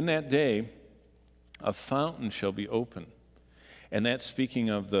 And so in that day, a fountain shall be open. And that's speaking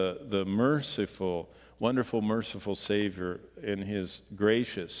of the merciful, wonderful, merciful Savior in his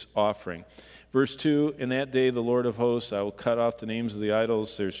gracious offering. Verse 2, in that day the Lord of hosts, I will cut off the names of the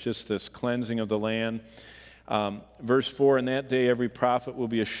idols. There's just this cleansing of the land. Verse 4, in that day every prophet will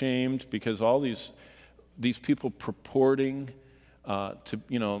be ashamed because all these people purporting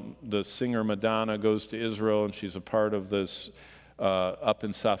the singer Madonna goes to Israel and she's a part of this, up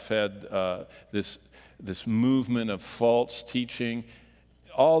in Safed, this movement of false teaching,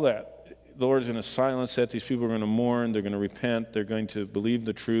 all that. The Lord is going to silence that. These people are going to mourn. They're going to repent. They're going to believe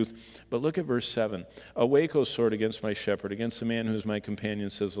the truth. But look at verse 7. Awake, O sword, against my shepherd, against the man who is my companion,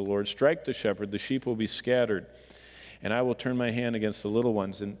 says the Lord. Strike the shepherd. The sheep will be scattered. And I will turn my hand against the little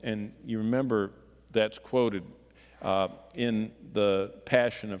ones. And you remember that's quoted in the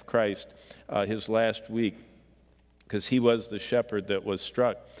Passion of Christ, his last week, because he was the shepherd that was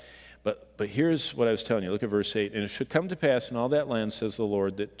struck. But here's what I was telling you. Look at verse 8. And it should come to pass in all that land, says the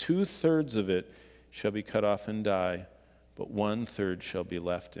Lord, that 2/3 of it shall be cut off and die, but 1/3 shall be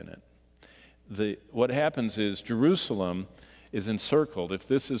left in it. What happens is Jerusalem is encircled. If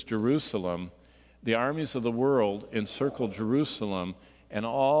this is Jerusalem, the armies of the world encircle Jerusalem, and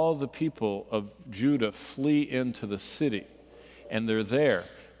all the people of Judah flee into the city, and they're there.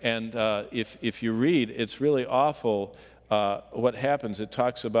 And if you read, it's really awful. What happens, it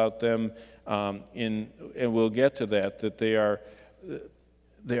talks about them and we'll get to that they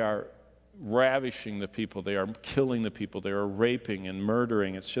are ravishing the people, they are killing the people, they are raping and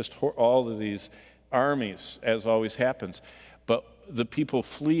murdering. It's just all of these armies, as always happens. But the people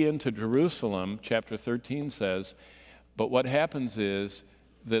flee into Jerusalem, chapter 13 says, but what happens is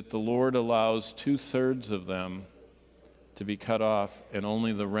that the Lord allows 2/3 of them to be cut off, and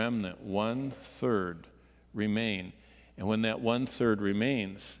only the remnant, 1/3, remain. And when that 1/3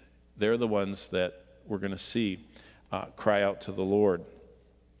 remains, they're the ones that we're going to see cry out to the Lord.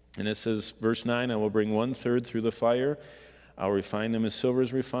 And it says, verse 9, I will bring 1/3 through the fire. I'll refine them as silver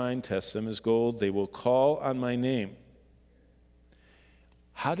is refined, test them as gold. They will call on my name.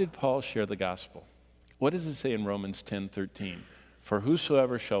 How did Paul share the gospel? What does it say in Romans 10:13? For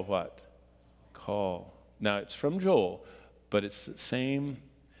whosoever shall what? Call. Now, it's from Joel, but it's the same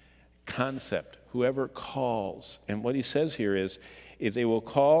concept. Whoever calls. And what he says here is they will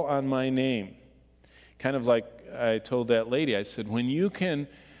call on my name. Kind of like I told that lady, I said, when you can,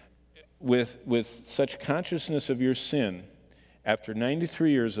 with such consciousness of your sin, after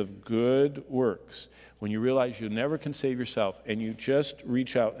 93 years of good works, when you realize you never can save yourself, and you just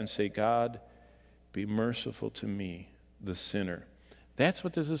reach out and say, God, be merciful to me, the sinner. That's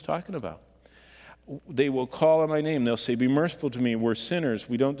what this is talking about. They will call on my name. They'll say, be merciful to me. We're sinners.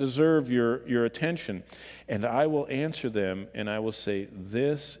 We don't deserve your attention. And I will answer them, and I will say,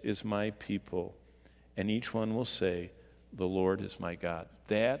 this is my people. And each one will say, the Lord is my God.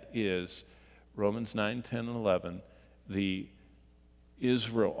 That is Romans 9, 10, and 11,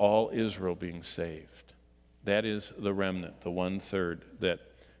 all Israel being saved. That is the remnant, the 1/3 that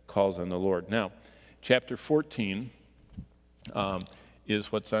calls on the Lord. Now, chapter 14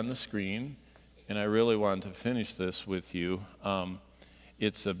 is what's on the screen. And I really want to finish this with you.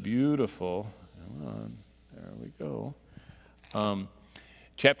 It's a beautiful, there we go.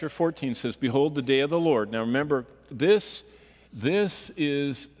 Chapter 14 says, behold the day of the Lord. Now remember, this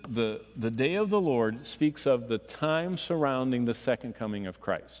is the day of the Lord speaks of the time surrounding the second coming of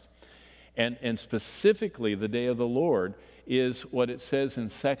Christ. And specifically the day of the Lord is what it says in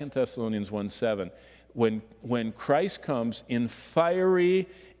 2 Thessalonians 1:7. When Christ comes in fiery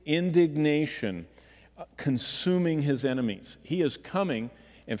indignation, consuming his enemies. He is coming.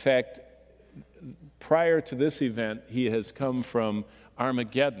 In fact, prior to this event, he has come from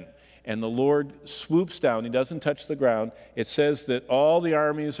Armageddon. And the Lord swoops down. He doesn't touch the ground. It says that all the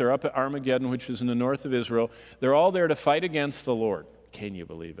armies are up at Armageddon, which is in the north of Israel. They're all there to fight against the Lord. Can you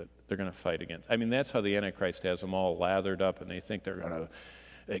believe it? They're going to fight against. I mean, that's how the Antichrist has them all lathered up, and they think they're going to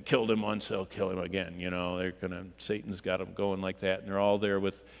they killed him once, they'll kill him again. Satan's got them going like that, and they're all there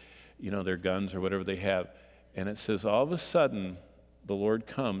with, their guns or whatever they have. And it says all of a sudden the Lord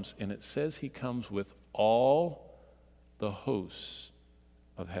comes, and it says he comes with all the hosts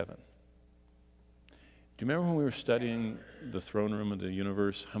of heaven. Do you remember when we were studying the throne room of the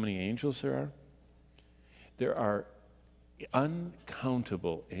universe, how many angels there are? There are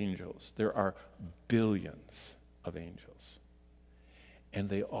uncountable angels. There are billions of angels. And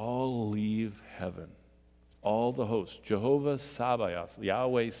they all leave heaven. All the hosts. Jehovah Sabaoth,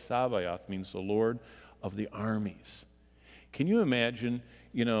 Yahweh Sabaoth means the Lord of the armies. Can you imagine,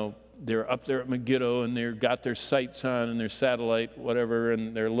 they're up there at Megiddo and they've got their sights on and their satellite, whatever,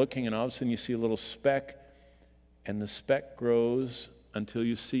 and they're looking, and all of a sudden you see a little speck, and the speck grows until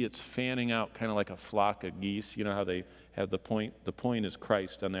you see it's fanning out, kind of like a flock of geese. You know how they have the point? The point is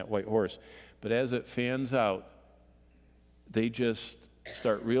Christ on that white horse. But as it fans out, they just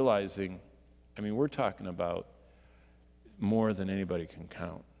start realizing, we're talking about more than anybody can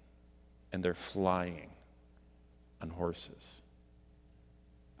count. And they're flying on horses.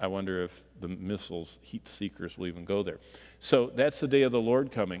 I wonder if the missiles, heat seekers, will even go there. So that's the day of the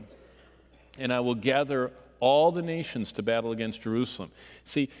Lord coming. And I will gather all the nations to battle against Jerusalem.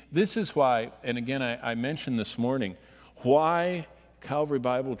 See, this is why, and again, I mentioned this morning, why Calvary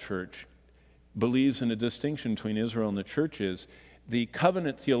Bible Church believes in a distinction between Israel and the church is, the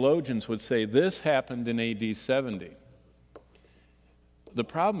covenant theologians would say this happened in AD 70. The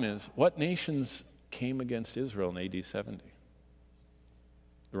problem is, what nations came against Israel in AD 70?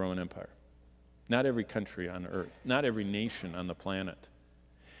 The Roman Empire. Not every country on earth, not every nation on the planet.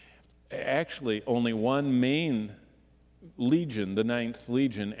 Actually, only one main legion, the 9th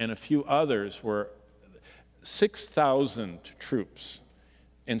Legion, and a few others were 6,000 troops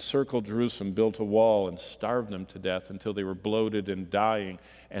encircled Jerusalem, built a wall, and starved them to death until they were bloated and dying.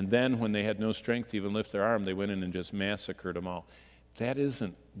 And then when they had no strength to even lift their arm, they went in and just massacred them all. That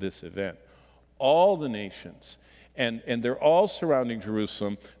isn't this event. All the nations, and they're all surrounding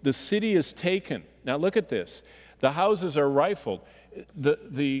Jerusalem. The city is taken. Now look at this. The houses are rifled.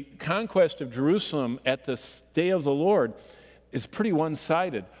 The conquest of Jerusalem at the day of the Lord is pretty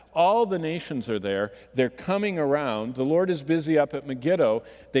one-sided. All the nations are there. They're coming around. The Lord is busy up at Megiddo.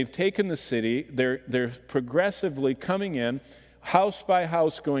 They've taken the city. They're progressively coming in, house by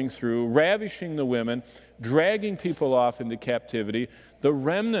house going through, ravishing the women, dragging people off into captivity. The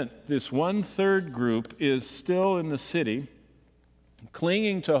remnant, this 1/3 group, is still in the city,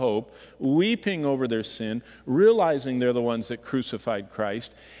 clinging to hope, weeping over their sin, realizing they're the ones that crucified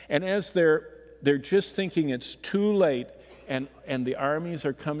Christ. And as they're just thinking it's too late, and the armies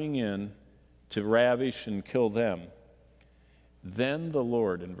are coming in to ravish and kill them, then the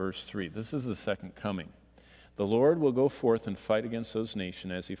Lord, in verse 3, this is the second coming, the Lord will go forth and fight against those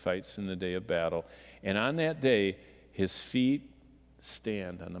nations as he fights in the day of battle. And on that day, his feet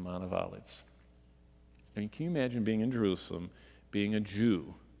stand on the Mount of Olives. Can you imagine being in Jerusalem, being a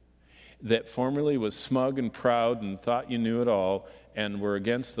Jew that formerly was smug and proud and thought you knew it all and were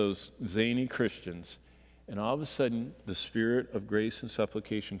against those zany Christians, and all of a sudden the spirit of grace and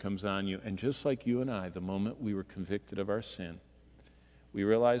supplication comes on you, and just like you and I, the moment we were convicted of our sin, we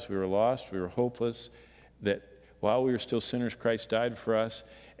realized we were lost, we were hopeless, that while we were still sinners, Christ died for us,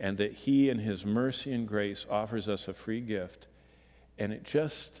 and that he in his mercy and grace offers us a free gift. And it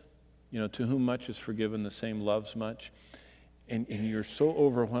just, to whom much is forgiven, the same loves much. And you're so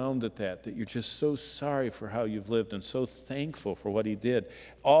overwhelmed at that you're just so sorry for how you've lived and so thankful for what he did.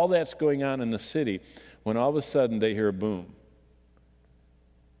 All that's going on in the city when all of a sudden they hear a boom.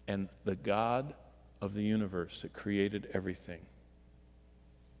 And the God of the universe that created everything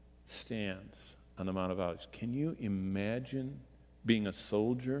stands on the Mount of Olives. Can you imagine being a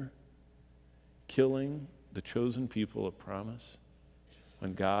soldier killing the chosen people of promise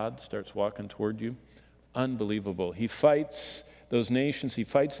when God starts walking toward you? Unbelievable. He fights those nations. He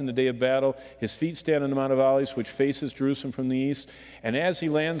fights in the day of battle. His feet stand on the Mount of Olives, which faces Jerusalem from the east. And as he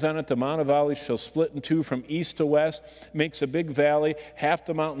lands on it, the Mount of Olives shall split in two from east to west, makes a big valley. Half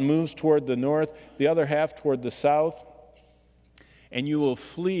the mountain moves toward the north, the other half toward the south. And you will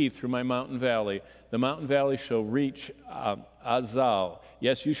flee through my mountain valley. The mountain valley shall reach Azal.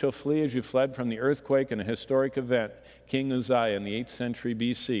 Yes, you shall flee as you fled from the earthquake and a historic event, King Uzziah in the 8th century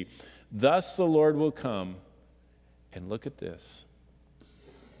BC. Thus the Lord will come, and look at this.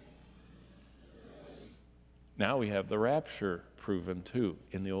 Now we have the rapture proven too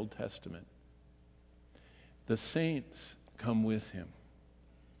in the Old Testament. The saints come with him.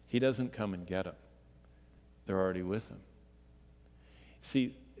 He doesn't come and get them. They're already with him.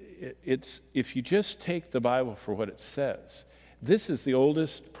 See, it's if you just take the Bible for what it says, This is the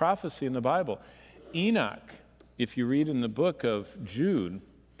oldest prophecy in the Bible. Enoch, if you read in the book of Jude,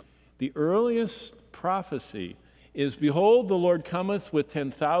 the earliest prophecy is, behold, the Lord cometh with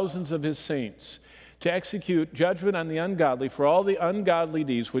 10,000s of his saints to execute judgment on the ungodly for all the ungodly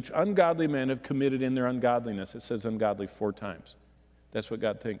deeds which ungodly men have committed in their ungodliness. It says ungodly 4 times. That's what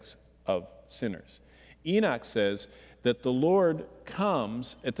God thinks of sinners. Enoch says that the Lord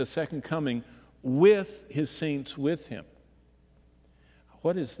comes at the second coming with his saints with him.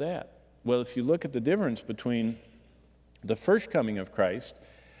 What is that? Well, if you look at the difference between the first coming of Christ,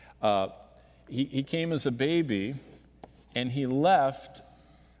 he came as a baby, and he left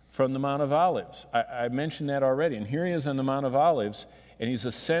from the Mount of Olives. I mentioned that already. And here he is on the Mount of Olives, and he's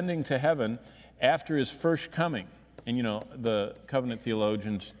ascending to heaven after his first coming. And, you know, the covenant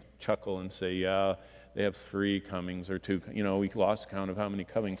theologians chuckle and say, yeah, they have 3 comings or 2. You know, we lost count of how many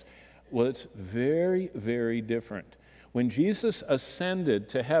comings. Well, it's very, very different. When Jesus ascended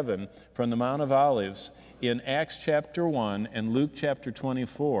to heaven from the Mount of Olives in Acts chapter 1 and Luke chapter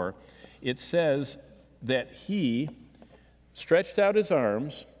 24, it says that he stretched out his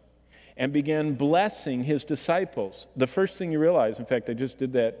arms and began blessing his disciples. The first thing you realize, in fact, I just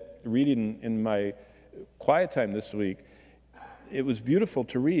did that reading in my quiet time this week, it was beautiful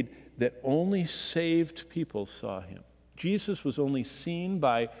to read that only saved people saw him. Jesus was only seen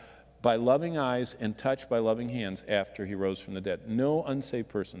by loving eyes and touched by loving hands after he rose from the dead. No unsaved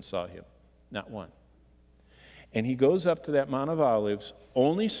person saw him, not one. And he goes up to that Mount of Olives,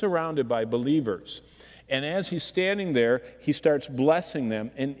 only surrounded by believers. And as he's standing there, he starts blessing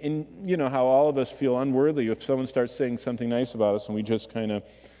them. And you know how all of us feel unworthy if someone starts saying something nice about us and we just kind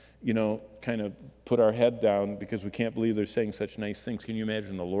of put our head down because we can't believe they're saying such nice things. Can you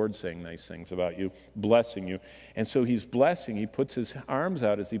imagine the Lord saying nice things about you, blessing you? And so he's blessing. He puts his arms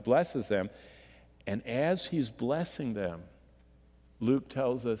out as he blesses them. And as he's blessing them, Luke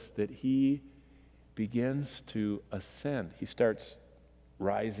tells us that he begins to ascend. He starts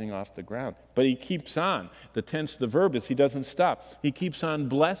rising off the ground. But he keeps on. The tense of the verb is he doesn't stop. He keeps on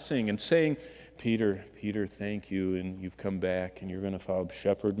blessing and saying, Peter, thank you, and you've come back, and you're going to follow,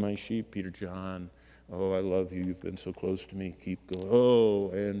 shepherd my sheep. Peter, John, oh, I love you. You've been so close to me. Keep going. Oh,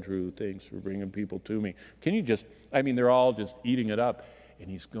 Andrew, thanks for bringing people to me. Can you just, they're all just eating it up. And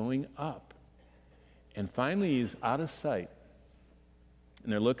he's going up. And finally, he's out of sight.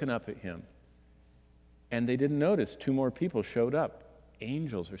 And they're looking up at him. And they didn't notice 2 more people showed up.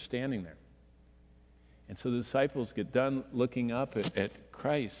 Angels are standing there. And so the disciples get done looking up at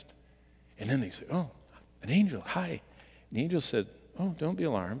Christ. And then they say, oh, an angel, hi. And the angel said, oh, don't be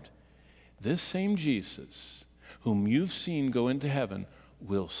alarmed. This same Jesus, whom you've seen go into heaven,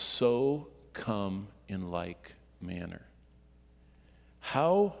 will so come in like manner.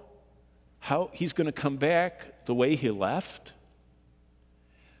 How he's going to come back the way he left?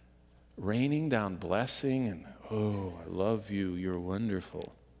 Raining down blessing and, oh, I love you, you're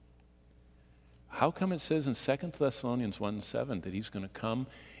wonderful. How come it says in 2 Thessalonians 1:7 that he's going to come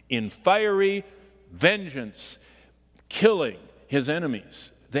in fiery vengeance, killing his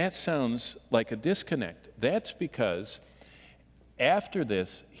enemies? That sounds like a disconnect. That's because after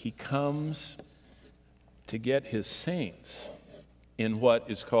this, he comes to get his saints in what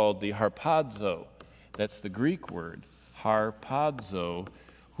is called the harpazo. That's the Greek word, harpazo,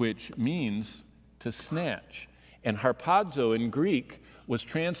 which means to snatch. And harpazo in Greek was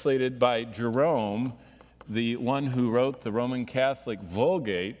translated by Jerome, the one who wrote the Roman Catholic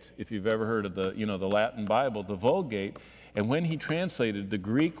Vulgate, if you've ever heard of the Latin Bible, the Vulgate. And when he translated the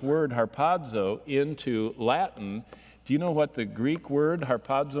Greek word harpazo into Latin, do you know what the Greek word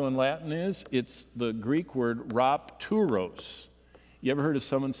harpazo in Latin is? It's the Greek word rapturos. You ever heard of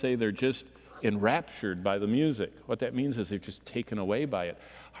someone say they're just enraptured by the music? What that means is they're just taken away by it.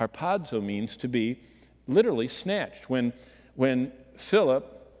 Harpazo means to be literally snatched. When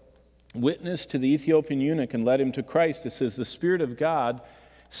Philip witnessed to the Ethiopian eunuch and led him to Christ, it says the Spirit of God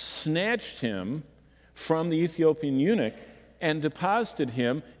snatched him from the Ethiopian eunuch and deposited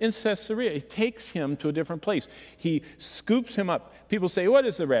him in Caesarea. He takes him to a different place. He scoops him up. People say, what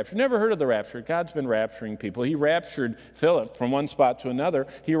is the rapture? Never heard of the rapture. God's been rapturing people. He raptured Philip from one spot to another.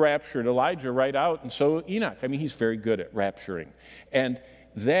 He raptured Elijah right out, and so Enoch. He's very good at rapturing. And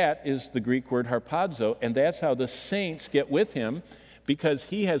that is the Greek word harpazo, and that's how the saints get with him, because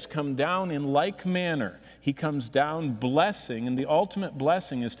he has come down in like manner. He comes down blessing, and the ultimate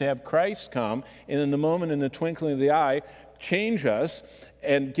blessing is to have Christ come, and in the moment, in the twinkling of the eye, change us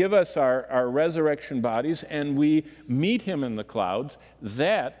and give us our resurrection bodies, and we meet him in the clouds.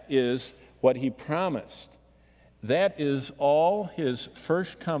 That is what he promised. That is all his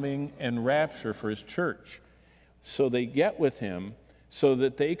first coming and rapture for his church. So they get with him so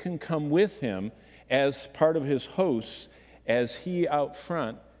that they can come with him as part of his hosts as he out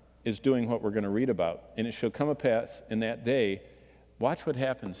front is doing what we're going to read about. And it shall come to pass in that day, watch what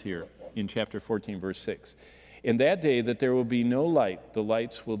happens here in chapter 14, verse 6. In that day that there will be no light, the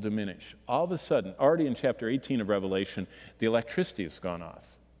lights will diminish. All of a sudden, already in chapter 18 of Revelation, the electricity has gone off.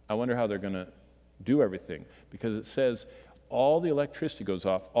 I wonder how they're going to do everything, because it says all the electricity goes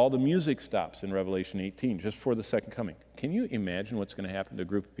off, all the music stops in Revelation 18 just for the second coming. Can you imagine what's going to happen to a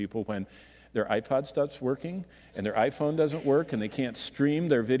group of people when their iPod stops working and their iPhone doesn't work and they can't stream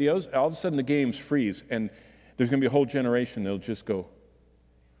their videos? All of a sudden the games freeze, and there's going to be a whole generation that'll just go,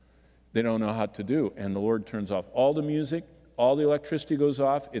 they don't know how to do. And the Lord turns off all the music, all the electricity goes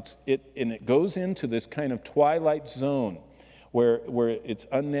off, and it goes into this kind of twilight zone where it's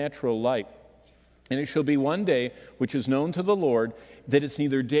unnatural light. And it shall be one day which is known to the Lord, that it's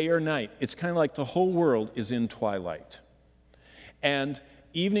neither day or night. It's kind of like the whole world is in twilight. And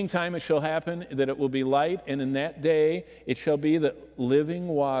evening time it shall happen that it will be light, and in that day it shall be that living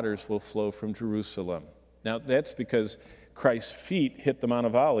waters will flow from Jerusalem. Now that's because Christ's feet hit the Mount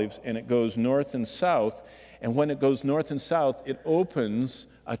of Olives, and it goes north and south. And when it goes north and south, it opens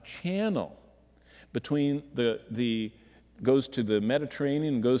a channel between goes to the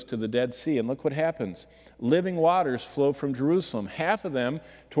Mediterranean and goes to the Dead Sea. And look what happens. Living waters flow from Jerusalem, half of them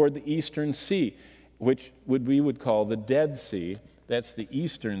toward the eastern sea, which we would call the Dead Sea. That's the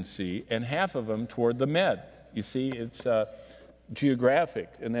eastern sea, and half of them toward the Med. You see, it's geographic,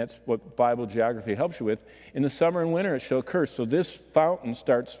 and that's what Bible geography helps you with. In the summer and winter it shall occur. So this fountain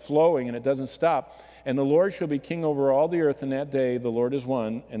starts flowing, and it doesn't stop. And the Lord shall be king over all the earth in that day. The Lord is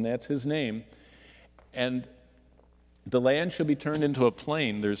one, and that's his name. And the land shall be turned into a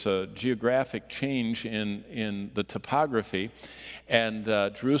plain. There's a geographic change in the topography, and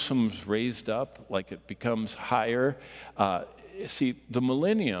Jerusalem's raised up like it becomes higher. See, the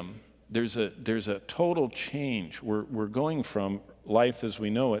millennium, there's a total change. We're going from life as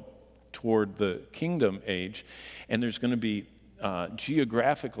we know it toward the kingdom age, and there's going to be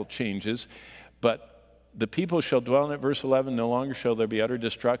geographical changes, but the people shall dwell in it. Verse 11, no longer shall there be utter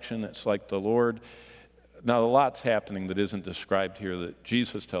destruction. It's like the Lord. Now, a lot's happening that isn't described here that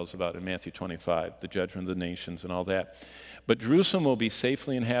Jesus tells about in Matthew 25, the judgment of the nations and all that. But Jerusalem will be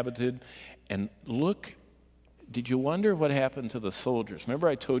safely inhabited. And look, did you wonder what happened to the soldiers? Remember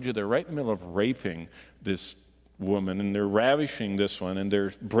I told you they're right in the middle of raping this woman, and they're ravishing this one, and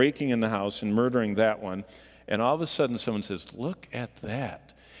they're breaking in the house and murdering that one. And all of a sudden someone says, look at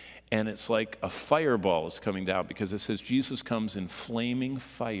that. And it's like a fireball is coming down, because it says Jesus comes in flaming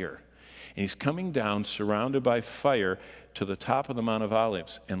fire. And he's coming down surrounded by fire to the top of the Mount of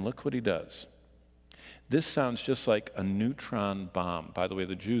Olives. And look what he does. This sounds just like a neutron bomb. By the way,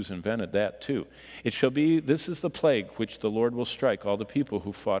 the Jews invented that too. It shall be, this is the plague which the Lord will strike all the people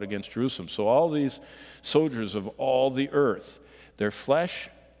who fought against Jerusalem. So all these soldiers of all the earth, their flesh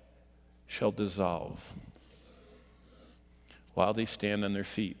shall dissolve while they stand on their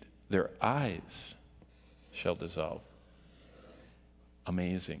feet. Their eyes shall dissolve.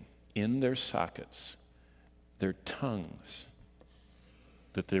 Amazing. In their sockets, their tongues,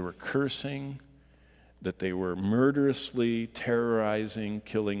 that they were cursing, that they were murderously terrorizing,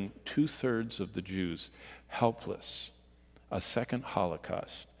 killing 2/3 of the Jews, helpless, a second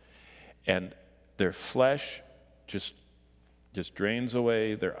Holocaust. And their flesh just drains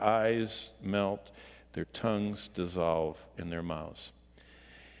away, their eyes melt, their tongues dissolve in their mouths.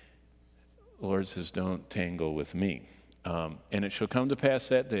 The Lord says, don't tangle with me. And it shall come to pass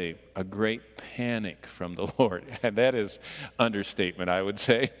that day, a great panic from the Lord. And that is understatement, I would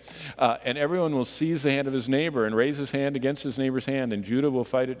say. And everyone will seize the hand of his neighbor and raise his hand against his neighbor's hand. And Judah will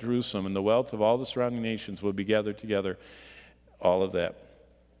fight at Jerusalem, and the wealth of all the surrounding nations will be gathered together. All of that.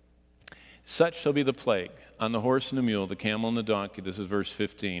 Such shall be the plague on the horse and the mule, the camel and the donkey. This is verse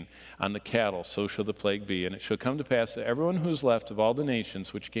 15. On the cattle, so shall the plague be. And it shall come to pass that everyone who is left of all the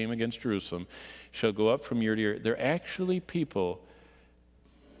nations which came against Jerusalem shall go up from year to year. They're actually people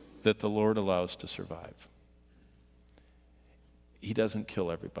that the Lord allows to survive. He doesn't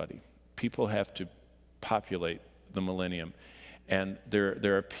kill everybody. People have to populate the millennium. And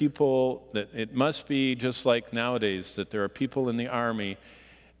there are people that, it must be just like nowadays, that there are people in the army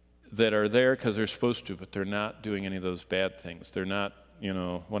that are there because they're supposed to, but they're not doing any of those bad things. They're not,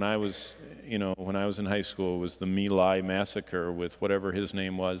 when I was in high school, it was the My Lai massacre with whatever his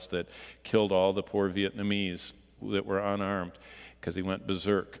name was that killed all the poor Vietnamese that were unarmed because he went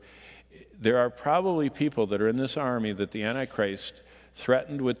berserk. There are probably people that are in this army that the Antichrist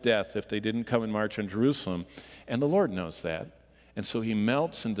threatened with death if they didn't come and march on Jerusalem, and the Lord knows that. And so he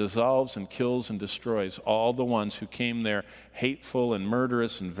melts and dissolves and kills and destroys all the ones who came there hateful and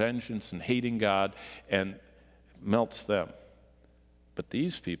murderous and vengeance and hating God, and melts them. But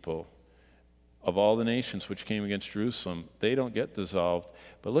these people, of all the nations which came against Jerusalem, they don't get dissolved.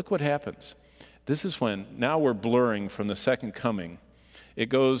 But look what happens. This is when, now we're blurring from the second coming. It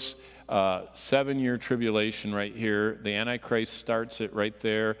goes 7-year tribulation right here. The Antichrist starts it right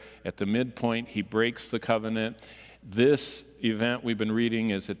there. At the midpoint, he breaks the covenant. This event we've been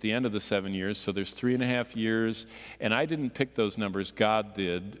reading is at the end of the 7 years, so there's 3.5 years. And I didn't pick those numbers, God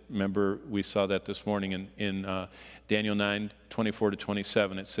did. Remember, we saw that this morning in Daniel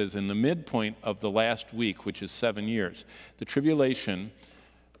 9:24-27. It says, in the midpoint of the last week, which is 7 years, the tribulation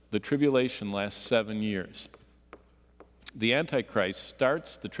lasts 7 years. The Antichrist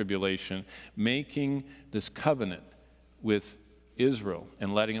starts the tribulation making this covenant with Israel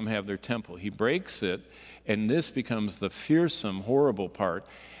and letting them have their temple. He breaks it, and this becomes the fearsome, horrible part.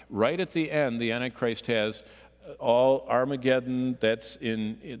 Right at the end, the Antichrist has all Armageddon that's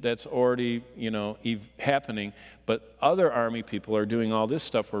already, happening, but other army people are doing all this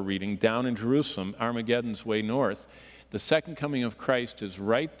stuff we're reading down in Jerusalem. Armageddon's way north. The second coming of Christ is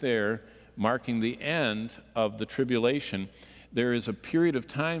right there, marking the end of the tribulation. There is a period of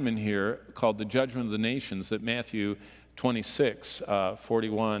time in here called the judgment of the nations that Matthew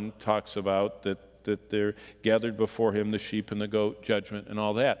 26:41 talks about, that they're gathered before him, the sheep and the goat, judgment and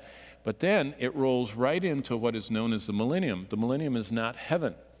all that. But then it rolls right into what is known as the millennium. The millennium is not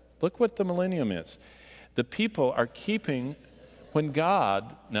heaven. Look what the millennium is. The people are keeping, when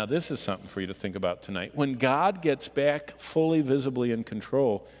God, now this is something for you to think about tonight, when God gets back fully, visibly in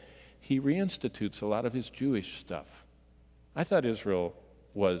control, he reinstitutes a lot of his Jewish stuff. I thought Israel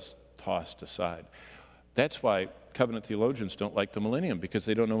was tossed aside. That's why covenant theologians don't like the millennium, because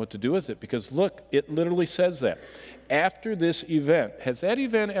they don't know what to do with it. Because look, it literally says that. After this event, has that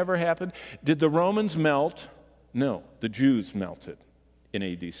event ever happened? Did the Romans melt? No, the Jews melted in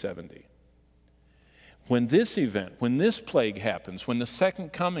AD 70. When this event, when this plague happens, when the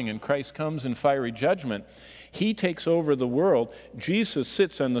second coming and Christ comes in fiery judgment, he takes over the world. Jesus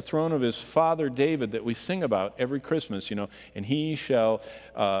sits on the throne of his father David that we sing about every Christmas, and he shall,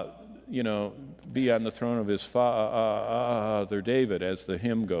 be on the throne of his father David, as the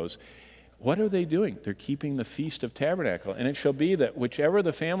hymn goes. What are they doing? They're keeping the Feast of Tabernacle. And it shall be that whichever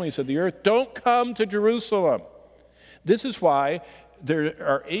the families of the earth don't come to Jerusalem. This is why there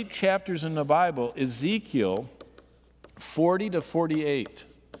are 8 chapters in the Bible, Ezekiel 40-48.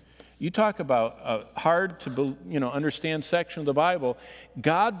 You talk about a hard to understand section of the Bible.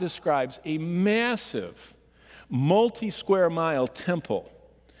 God describes a massive, multi-square mile temple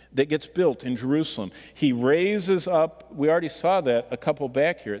that gets built in Jerusalem. He raises up, we already saw that a couple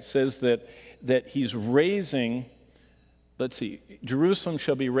back here. It says that he's raising, Jerusalem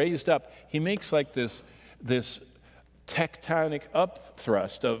shall be raised up. He makes like this tectonic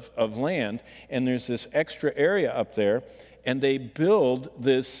upthrust of land, and there's this extra area up there, and they build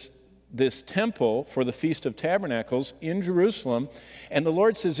this temple for the Feast of Tabernacles in Jerusalem. And the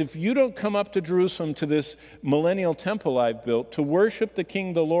Lord says, if you don't come up to Jerusalem to this millennial temple I've built to worship the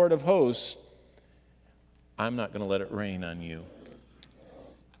King, the Lord of hosts, I'm not going to let it rain on you.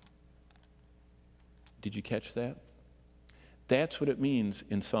 Did you catch that? That's what it means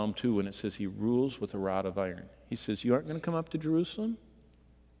in Psalm 2 when it says he rules with a rod of iron. He says, you aren't going to come up to Jerusalem?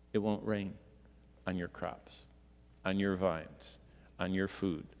 It won't rain on your crops, on your vines, on your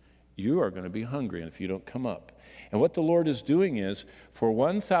food. You are going to be hungry if you don't come up. And what the Lord is doing is, for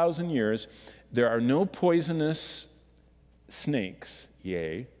 1,000 years, there are no poisonous snakes,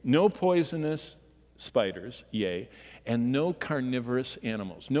 yea, no poisonous spiders, yea, and no carnivorous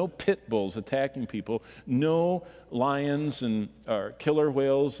animals, no pit bulls attacking people, no lions and killer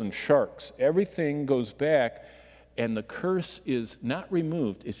whales and sharks. Everything goes back, and the curse is not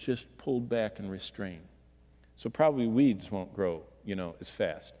removed, it's just pulled back and restrained. So probably weeds won't grow, as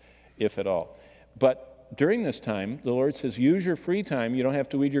fast, if at all. But during this time, the Lord says, use your free time. You don't have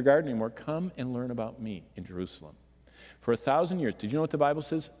to weed your garden anymore. Come and learn about me in Jerusalem. For 1,000 years, did you know what the Bible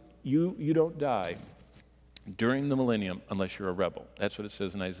says? You don't die during the millennium unless you're a rebel. That's what it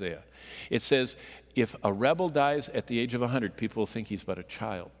says in Isaiah. It says, if a rebel dies at the age of 100, people will think he's but a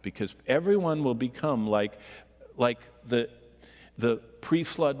child, because everyone will become like the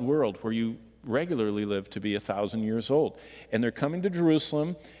pre-flood world where you regularly live to be 1,000 years old. And they're coming to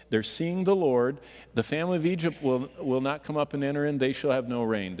Jerusalem. They're seeing the Lord. The family of Egypt will not come up and enter in. They shall have no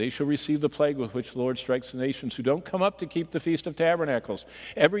rain. They shall receive the plague with which the Lord strikes the nations who don't come up to keep the Feast of Tabernacles.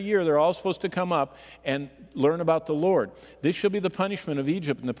 Every year they're all supposed to come up and learn about the Lord. This shall be the punishment of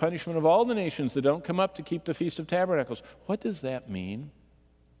Egypt and the punishment of all the nations that don't come up to keep the Feast of Tabernacles. What does that mean?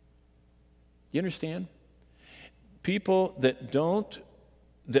 You understand? People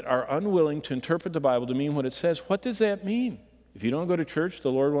that are unwilling to interpret the Bible to mean what it says, what does that mean? If you don't go to church, the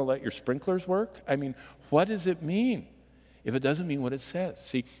Lord won't let your sprinklers work? I mean, what does it mean if it doesn't mean what it says?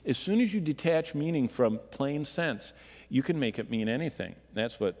 See, as soon as you detach meaning from plain sense, you can make it mean anything.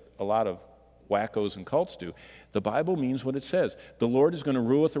 That's what a lot of wackos and cults do. The Bible means what it says. The Lord is going to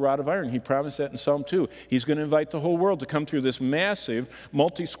rule with a rod of iron. He promised that in Psalm 2. He's going to invite the whole world to come through this massive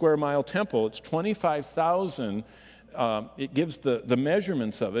multi-square mile temple. It's 25,000. It gives the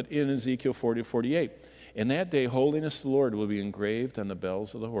measurements of it in Ezekiel 40-48. In that day, holiness to the Lord will be engraved on the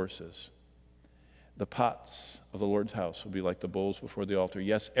bells of the horses. The pots of the Lord's house will be like the bowls before the altar.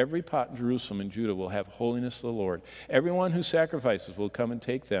 Yes, every pot in Jerusalem and Judah will have holiness to the Lord. Everyone who sacrifices will come and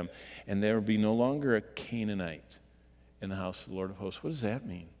take them, and there will be no longer a Canaanite in the house of the Lord of hosts. What does that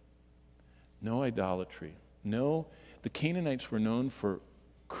mean? No idolatry. No, the Canaanites were known for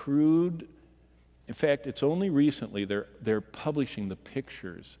crude. In fact, it's only recently they're publishing the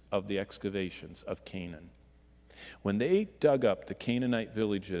pictures of the excavations of Canaan. When they dug up the Canaanite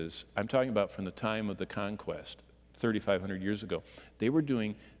villages, I'm talking about from the time of the conquest, 3,500 years ago, they were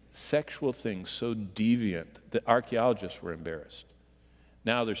doing sexual things so deviant that archaeologists were embarrassed.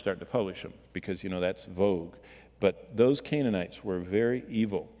 Now they're starting to publish them because, that's vogue. But those Canaanites were very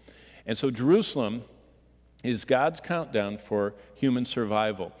evil. And so Jerusalem is God's countdown for human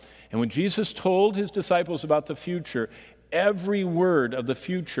survival. And when Jesus told his disciples about the future, every word of the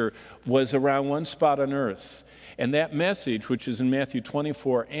future was around one spot on earth. And that message, which is in Matthew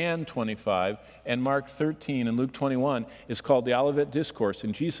 24 and 25, and Mark 13 and Luke 21, is called the Olivet Discourse.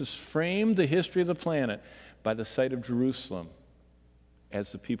 And Jesus framed the history of the planet by the sight of Jerusalem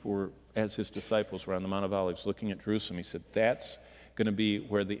as his disciples were on the Mount of Olives looking at Jerusalem. He said, that's going to be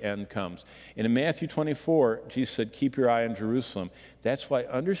where the end comes. And in Matthew 24, Jesus said, keep your eye on Jerusalem. That's why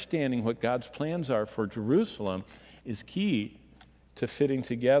understanding what God's plans are for Jerusalem is key to fitting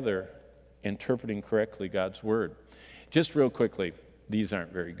together, interpreting correctly God's word. Just real quickly, these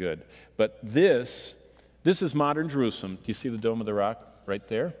aren't very good, but this is modern Jerusalem. Do you see the Dome of the Rock right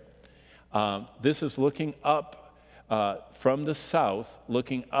there? This is looking up from the south,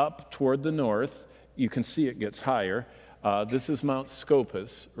 looking up toward the north. You can see it gets higher. This is Mount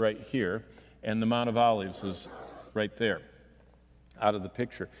Scopus right here, and the Mount of Olives is right there out of the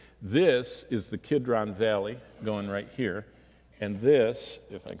picture. This is the Kidron Valley going right here, and this,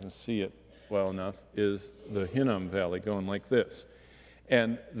 if I can see it well enough, is the Hinnom Valley going like this.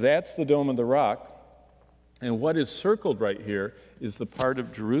 And that's the Dome of the Rock, and what is circled right here is the part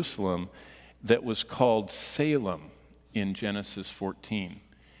of Jerusalem that was called Salem in Genesis 14.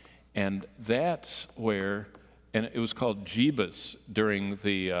 And that's where, and it was called Jebus during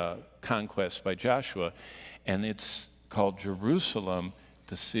the conquest by Joshua, and it's called Jerusalem,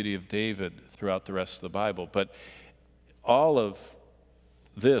 the city of David, throughout the rest of the Bible. But all of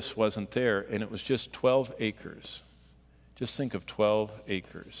this wasn't there, and it was just 12 acres. Just think of 12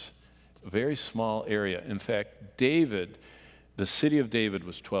 acres, a very small area. In fact, David, the city of David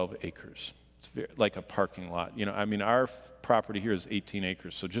was 12 acres. It's like a parking lot. Our property here is 18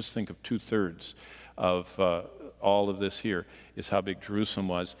 acres, so just think of 2/3 of all of this here is how big Jerusalem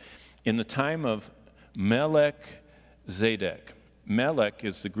was. In the time of Melech-Zedek, Melech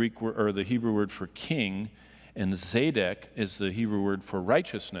is the Greek word, or the Hebrew word for king, and Zedek is the Hebrew word for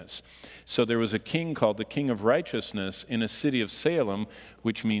righteousness. So there was a king called the King of Righteousness in a city of Salem,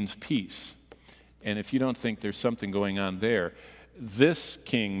 which means peace. And if you don't think there's something going on there, this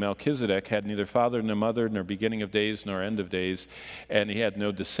king, Melchizedek, had neither father nor mother, nor beginning of days nor end of days, and he had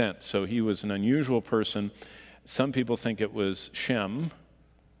no descent. So he was an unusual person. Some people think it was Shem,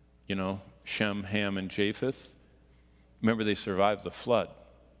 Shem, Ham, and Japheth. Remember, they survived the flood.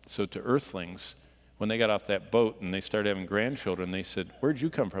 So to earthlings, when they got off that boat and they started having grandchildren, they said, where'd you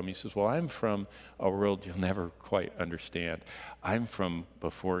come from? He says, well, I'm from a world you'll never quite understand. I'm from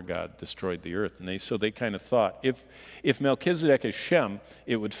before God destroyed the earth. And so they kind of thought, if Melchizedek is Shem,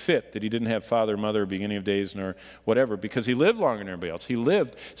 it would fit that he didn't have father, mother, beginning of days, nor whatever, because he lived longer than everybody else. He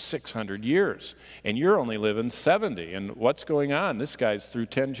lived 600 years, and you're only living 70. And what's going on? This guy's through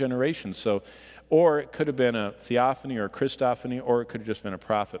 10 generations. So, or it could have been a theophany or a Christophany, or it could have just been a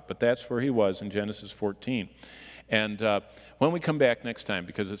prophet. But that's where he was in Genesis 14. And when we come back next time,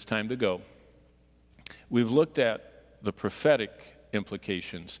 because it's time to go, We've looked at the prophetic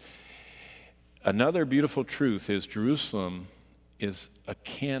implications. Another beautiful truth is Jerusalem is a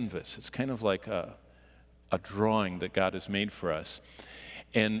canvas. It's kind of like a drawing that God has made for us.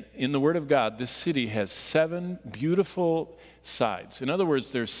 And in the Word of God, this city has 7 beautiful sides. In other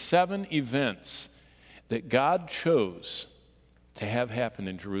words, there's 7 events that God chose to have happen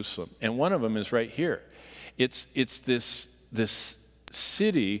in Jerusalem. And one of them is right here. It's this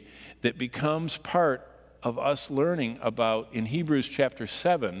city that becomes part of us learning about, in Hebrews chapter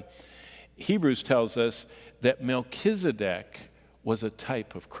 7, Hebrews tells us that Melchizedek was a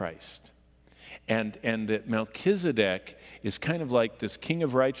type of Christ. And that Melchizedek is kind of like this king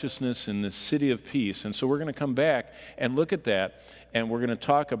of righteousness in this city of peace. And so we're going to come back and look at that, and we're going to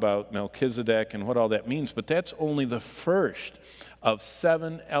talk about Melchizedek and what all that means. But that's only the first of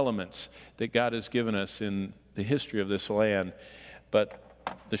 7 elements that God has given us in the history of this land. But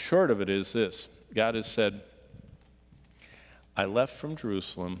the short of it is this. God has said, I left from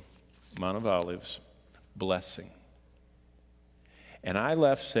Jerusalem, Mount of Olives, blessing. And I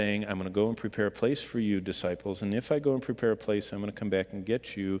left saying, I'm going to go and prepare a place for you, disciples. And if I go and prepare a place, I'm going to come back and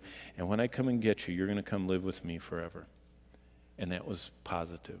get you. And when I come and get you, you're going to come live with me forever. And that was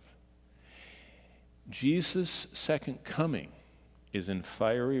positive. Jesus' second coming is in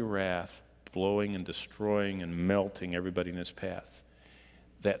fiery wrath, blowing and destroying and melting everybody in his path.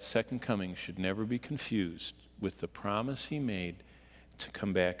 That second coming should never be confused with the promise he made to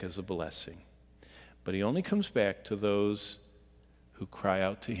come back as a blessing. But he only comes back to those who cry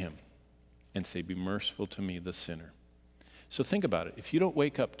out to him and say, be merciful to me, the sinner. So think about it. If you don't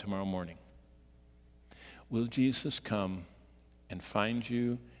wake up tomorrow morning, will Jesus come and find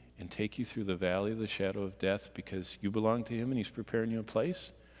you and take you through the valley of the shadow of death because you belong to him and he's preparing you a place?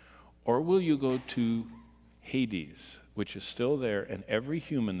 Or will you go to Hades, which is still there, and every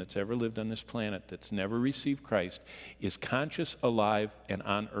human that's ever lived on this planet that's never received Christ is conscious, alive, and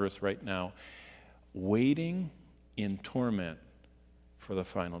on earth right now, waiting in torment for the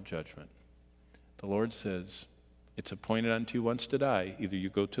final judgment? The Lord says, it's appointed unto you once to die. Either you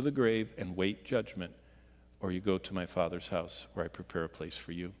go to the grave and wait judgment, or you go to my Father's house where I prepare a place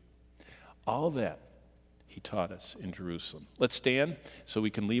for you. All that he taught us in Jerusalem. Let's stand so we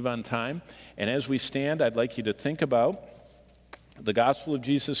can leave on time. And as we stand, I'd like you to think about the gospel of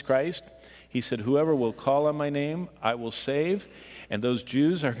Jesus Christ. He said, whoever will call on my name, I will save. And those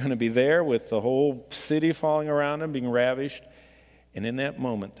Jews are going to be there with the whole city falling around them, being ravished. And in that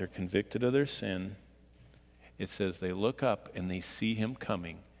moment, they're convicted of their sin. It says they look up and they see him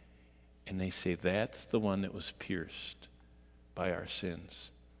coming. And they say, that's the one that was pierced by our sins.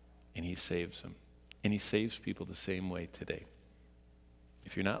 And he saves them. And he saves people the same way today.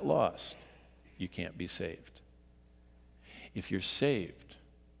 If you're not lost, you can't be saved. If you're saved,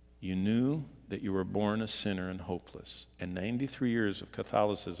 you knew that you were born a sinner and hopeless. And 93 years of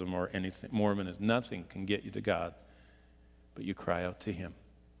Catholicism or anything, Mormonism, nothing can get you to God. But you cry out to him.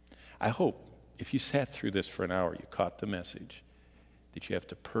 I hope if you sat through this for an hour, you caught the message that you have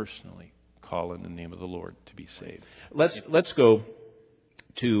to personally call in the name of the Lord to be saved. Let's go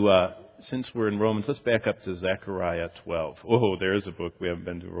to, since we're in Romans, let's back up to Zechariah 12. Oh, there's a book we haven't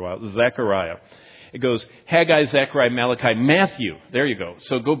been to for a while. Zechariah. It goes Haggai, Zechariah, Malachi, Matthew. There you go.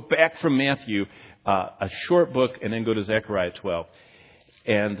 So go back from Matthew, a short book, and then go to Zechariah 12.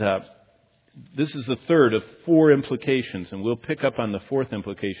 And this is the third of 4 implications, and we'll pick up on the 4th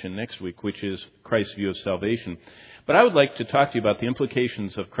implication next week, which is Christ's view of salvation. But I would like to talk to you about the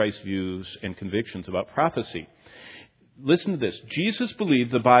implications of Christ's views and convictions about prophecy. Listen to this. Jesus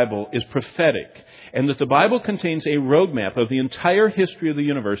believed the Bible is prophetic and that the Bible contains a roadmap of the entire history of the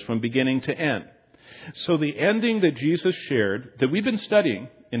universe from beginning to end. So the ending that Jesus shared, that we've been studying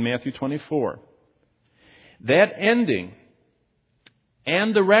in Matthew 24, that ending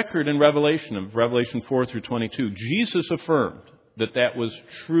and the record in Revelation, of Revelation 4 through 22, Jesus affirmed that that was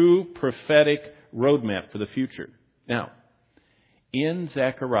true prophetic roadmap for the future. Now, in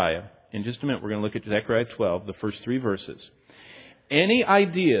Zechariah, in just a minute, we're going to look at Zechariah 12, the first 3 verses. Any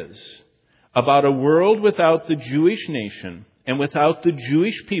ideas about a world without the Jewish nation and without the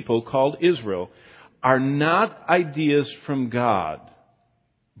Jewish people called Israel are not ideas from God,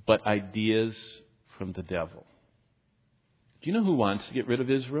 but ideas from the devil. Do you know who wants to get rid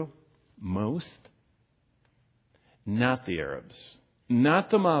of Israel? Most? Not the Arabs. Not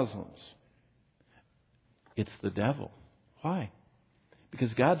the Muslims. It's the devil. Why?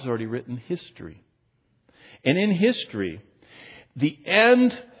 Because God's already written history. And in history, the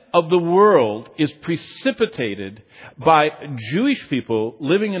end of the world is precipitated by Jewish people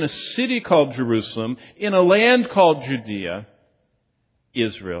living in a city called Jerusalem, in a land called Judea,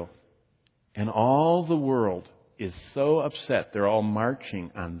 Israel, And all the world is so upset, they're all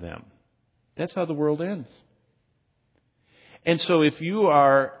marching on them. That's how the world ends. And so if you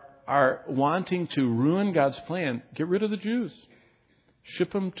are wanting to ruin God's plan, get rid of the Jews.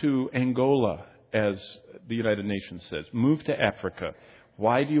 Ship them to Angola, as the United Nations says. Move to Africa.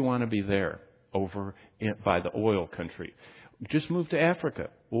 Why do you want to be there over by the oil country? Just move to Africa.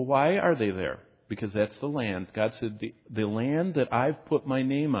 Well, why are they there? Because that's the land. God said, the land that I've put my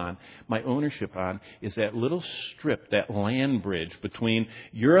name on, my ownership on, is that little strip, that land bridge between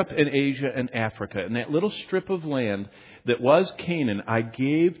Europe and Asia and Africa. And that little strip of land that was Canaan, I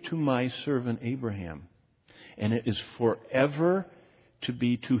gave to my servant Abraham. And it is forever to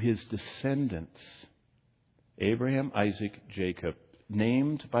be to his descendants. Abraham, Isaac, Jacob,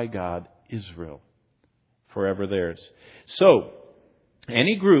 named by God, Israel. Forever theirs. So,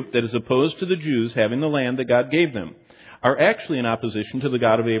 any group that is opposed to the Jews having the land that God gave them are actually in opposition to the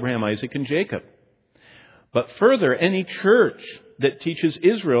God of Abraham, Isaac, and Jacob. But further, any church that teaches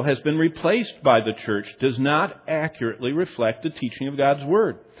Israel has been replaced by the church does not accurately reflect the teaching of God's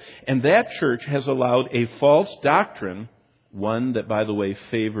Word. And that church has allowed a false doctrine, one that, by the way,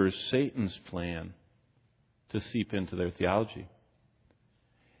 favors Satan's plan, to seep into their theology.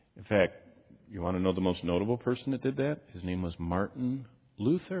 In fact, you want to know the most notable person that did that? His name was Martin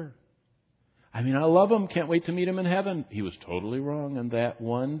Luther. I mean, I love him. Can't wait to meet him in heaven. He was totally wrong on that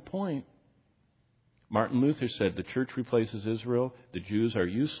one point. Martin Luther said, the church replaces Israel. The Jews are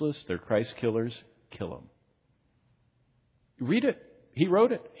useless. They're Christ killers. Kill them. Read it. He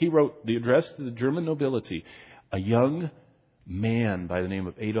wrote it. He wrote the address to the German nobility. A young man by the name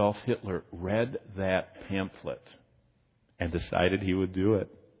of Adolf Hitler read that pamphlet and decided he would do it.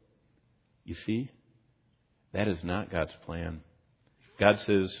 You see, that is not God's plan. God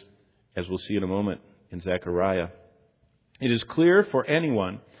says, as we'll see in a moment in Zechariah, it is clear for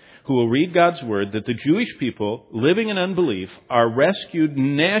anyone who will read God's Word that the Jewish people living in unbelief are rescued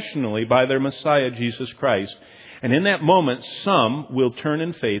nationally by their Messiah, Jesus Christ. And in that moment, some will turn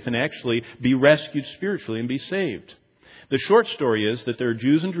in faith and actually be rescued spiritually and be saved. The short story is that there are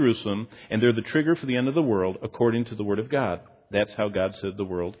Jews in Jerusalem, and they're the trigger for the end of the world according to the Word of God. That's how God said the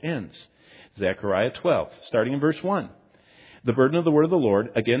world ends. Zechariah 12, starting in verse 1. The burden of the word of the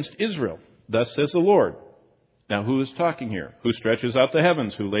Lord against Israel. Thus says the Lord. Now, who is talking here? Who stretches out the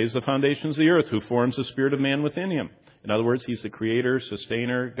heavens? Who lays the foundations of the earth? Who forms the spirit of man within him? In other words, he's the creator,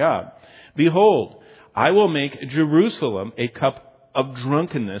 sustainer, God. Behold, I will make Jerusalem a cup of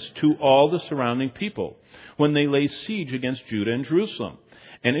drunkenness to all the surrounding people when they lay siege against Judah and Jerusalem.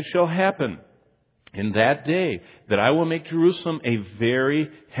 And it shall happen in that day that I will make Jerusalem a very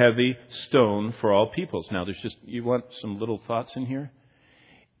heavy stone for all peoples. Now, you want some little thoughts in here?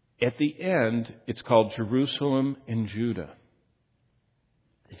 At the end, it's called Jerusalem and Judah.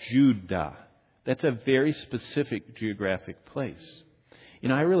 Judah. That's a very specific geographic place. You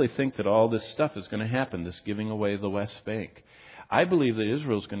know, I really think that all this stuff is going to happen, this giving away the West Bank. I believe that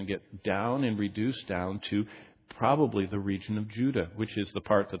Israel is going to get down and reduced down to probably the region of Judah, which is the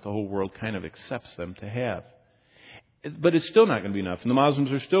part that the whole world kind of accepts them to have. But it's still not going to be enough, and the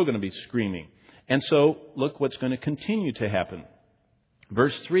Muslims are still going to be screaming. And so, look what's going to continue to happen.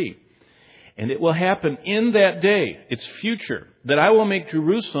 Verse 3, and it will happen in that day, it's future, that I will make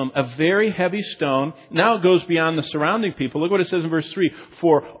Jerusalem a very heavy stone. Now it goes beyond the surrounding people. Look what it says in verse 3,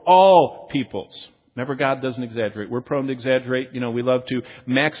 for all peoples. Remember, God doesn't exaggerate. We're prone to exaggerate. You know, we love to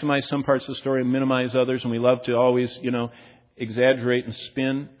maximize some parts of the story and minimize others, and we love to always, exaggerate and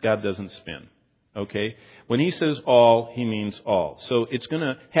spin. God doesn't spin. Okay? When He says all, He means all. So it's going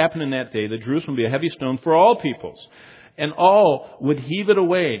to happen in that day that Jerusalem will be a heavy stone for all peoples. And all would heave it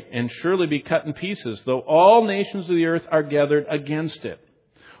away and surely be cut in pieces, though all nations of the earth are gathered against it.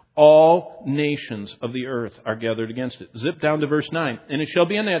 All nations of the earth are gathered against it. Zip down to verse 9. And it shall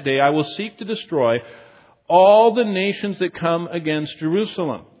be in that day, I will seek to destroy all the nations that come against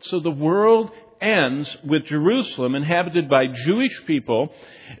Jerusalem. So the world ends with Jerusalem inhabited by Jewish people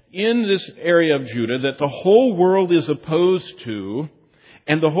in this area of Judah that the whole world is opposed to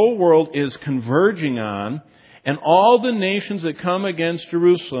and the whole world is converging on. And all the nations that come against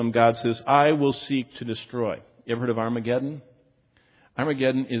Jerusalem, God says, I will seek to destroy. You ever heard of Armageddon?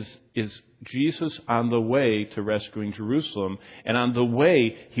 Armageddon is Jesus on the way to rescuing Jerusalem. And on the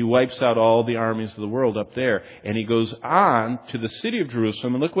way, He wipes out all the armies of the world up there. And He goes on to the city of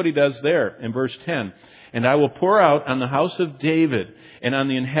Jerusalem. And look what He does there in verse 10. And I will pour out on the house of David and on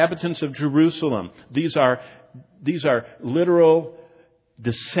the inhabitants of Jerusalem. These are literal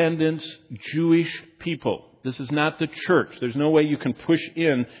descendants, Jewish people. This is not the church. There's no way you can push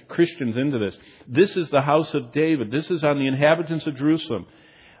in Christians into this. This is the house of David. This is on the inhabitants of Jerusalem.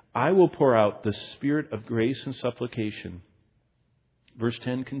 I will pour out the Spirit of grace and supplication. Verse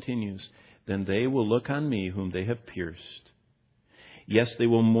 10 continues, then they will look on me whom they have pierced. Yes, they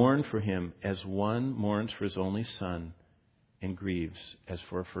will mourn for him as one mourns for his only son and grieves as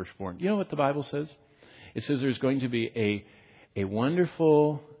for a firstborn. You know what the Bible says? It says there's going to be a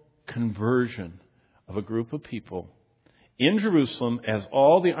wonderful conversion of a group of people in Jerusalem as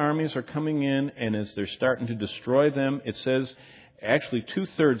all the armies are coming in and as they're starting to destroy them. It says actually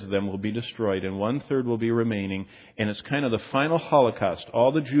 2/3 of them will be destroyed and 1/3 will be remaining. And it's kind of the final Holocaust.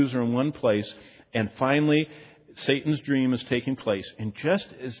 All the Jews are in one place. And finally, Satan's dream is taking place. And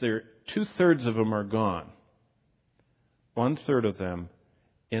just as 2/3 of them are gone, 1/3 of them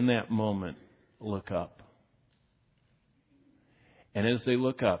in that moment look up. And as they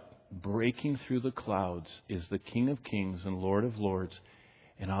look up, breaking through the clouds is the King of Kings and Lord of Lords.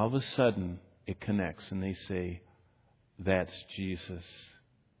 And all of a sudden, it connects and they say, that's Jesus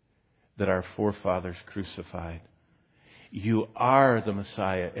that our forefathers crucified. You are the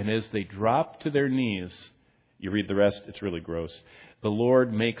Messiah. And as they drop to their knees, you read the rest, it's really gross. The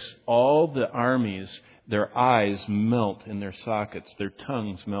Lord makes all the armies, their eyes melt in their sockets, their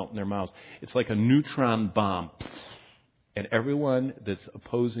tongues melt in their mouths. It's like a neutron bomb. And everyone that's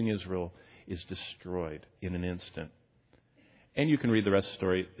opposing Israel is destroyed in an instant. And you can read the rest of the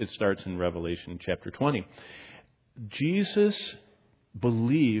story. It starts in Revelation chapter 20. Jesus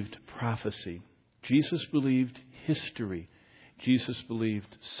believed prophecy. Jesus believed history. Jesus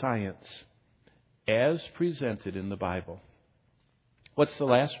believed science as presented in the Bible. What's the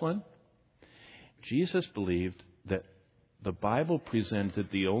last one? Jesus believed that the Bible presented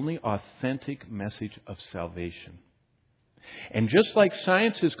the only authentic message of salvation. And just like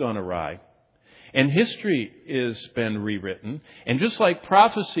science has gone awry, and history has been rewritten, and just like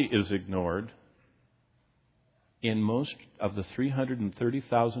prophecy is ignored, in most of the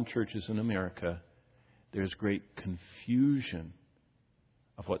 330,000 churches in America, there's great confusion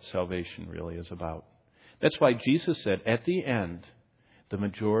of what salvation really is about. That's why Jesus said, at the end, the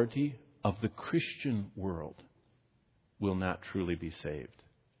majority of the Christian world will not truly be saved.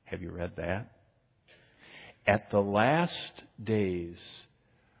 Have you read that? At the last days,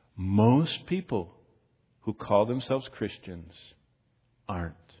 most people who call themselves Christians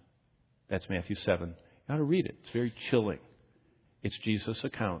aren't. That's Matthew 7. You ought to read it. It's very chilling. It's Jesus'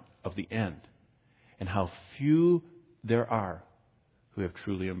 account of the end and how few there are who have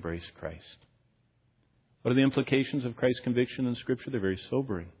truly embraced Christ. What are the implications of Christ's conviction in Scripture? They're very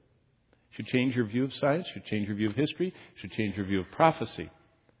sobering. Should change your view of science, should change your view of history, should change your view of prophecy.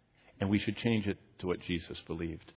 And we should change it to what Jesus believed.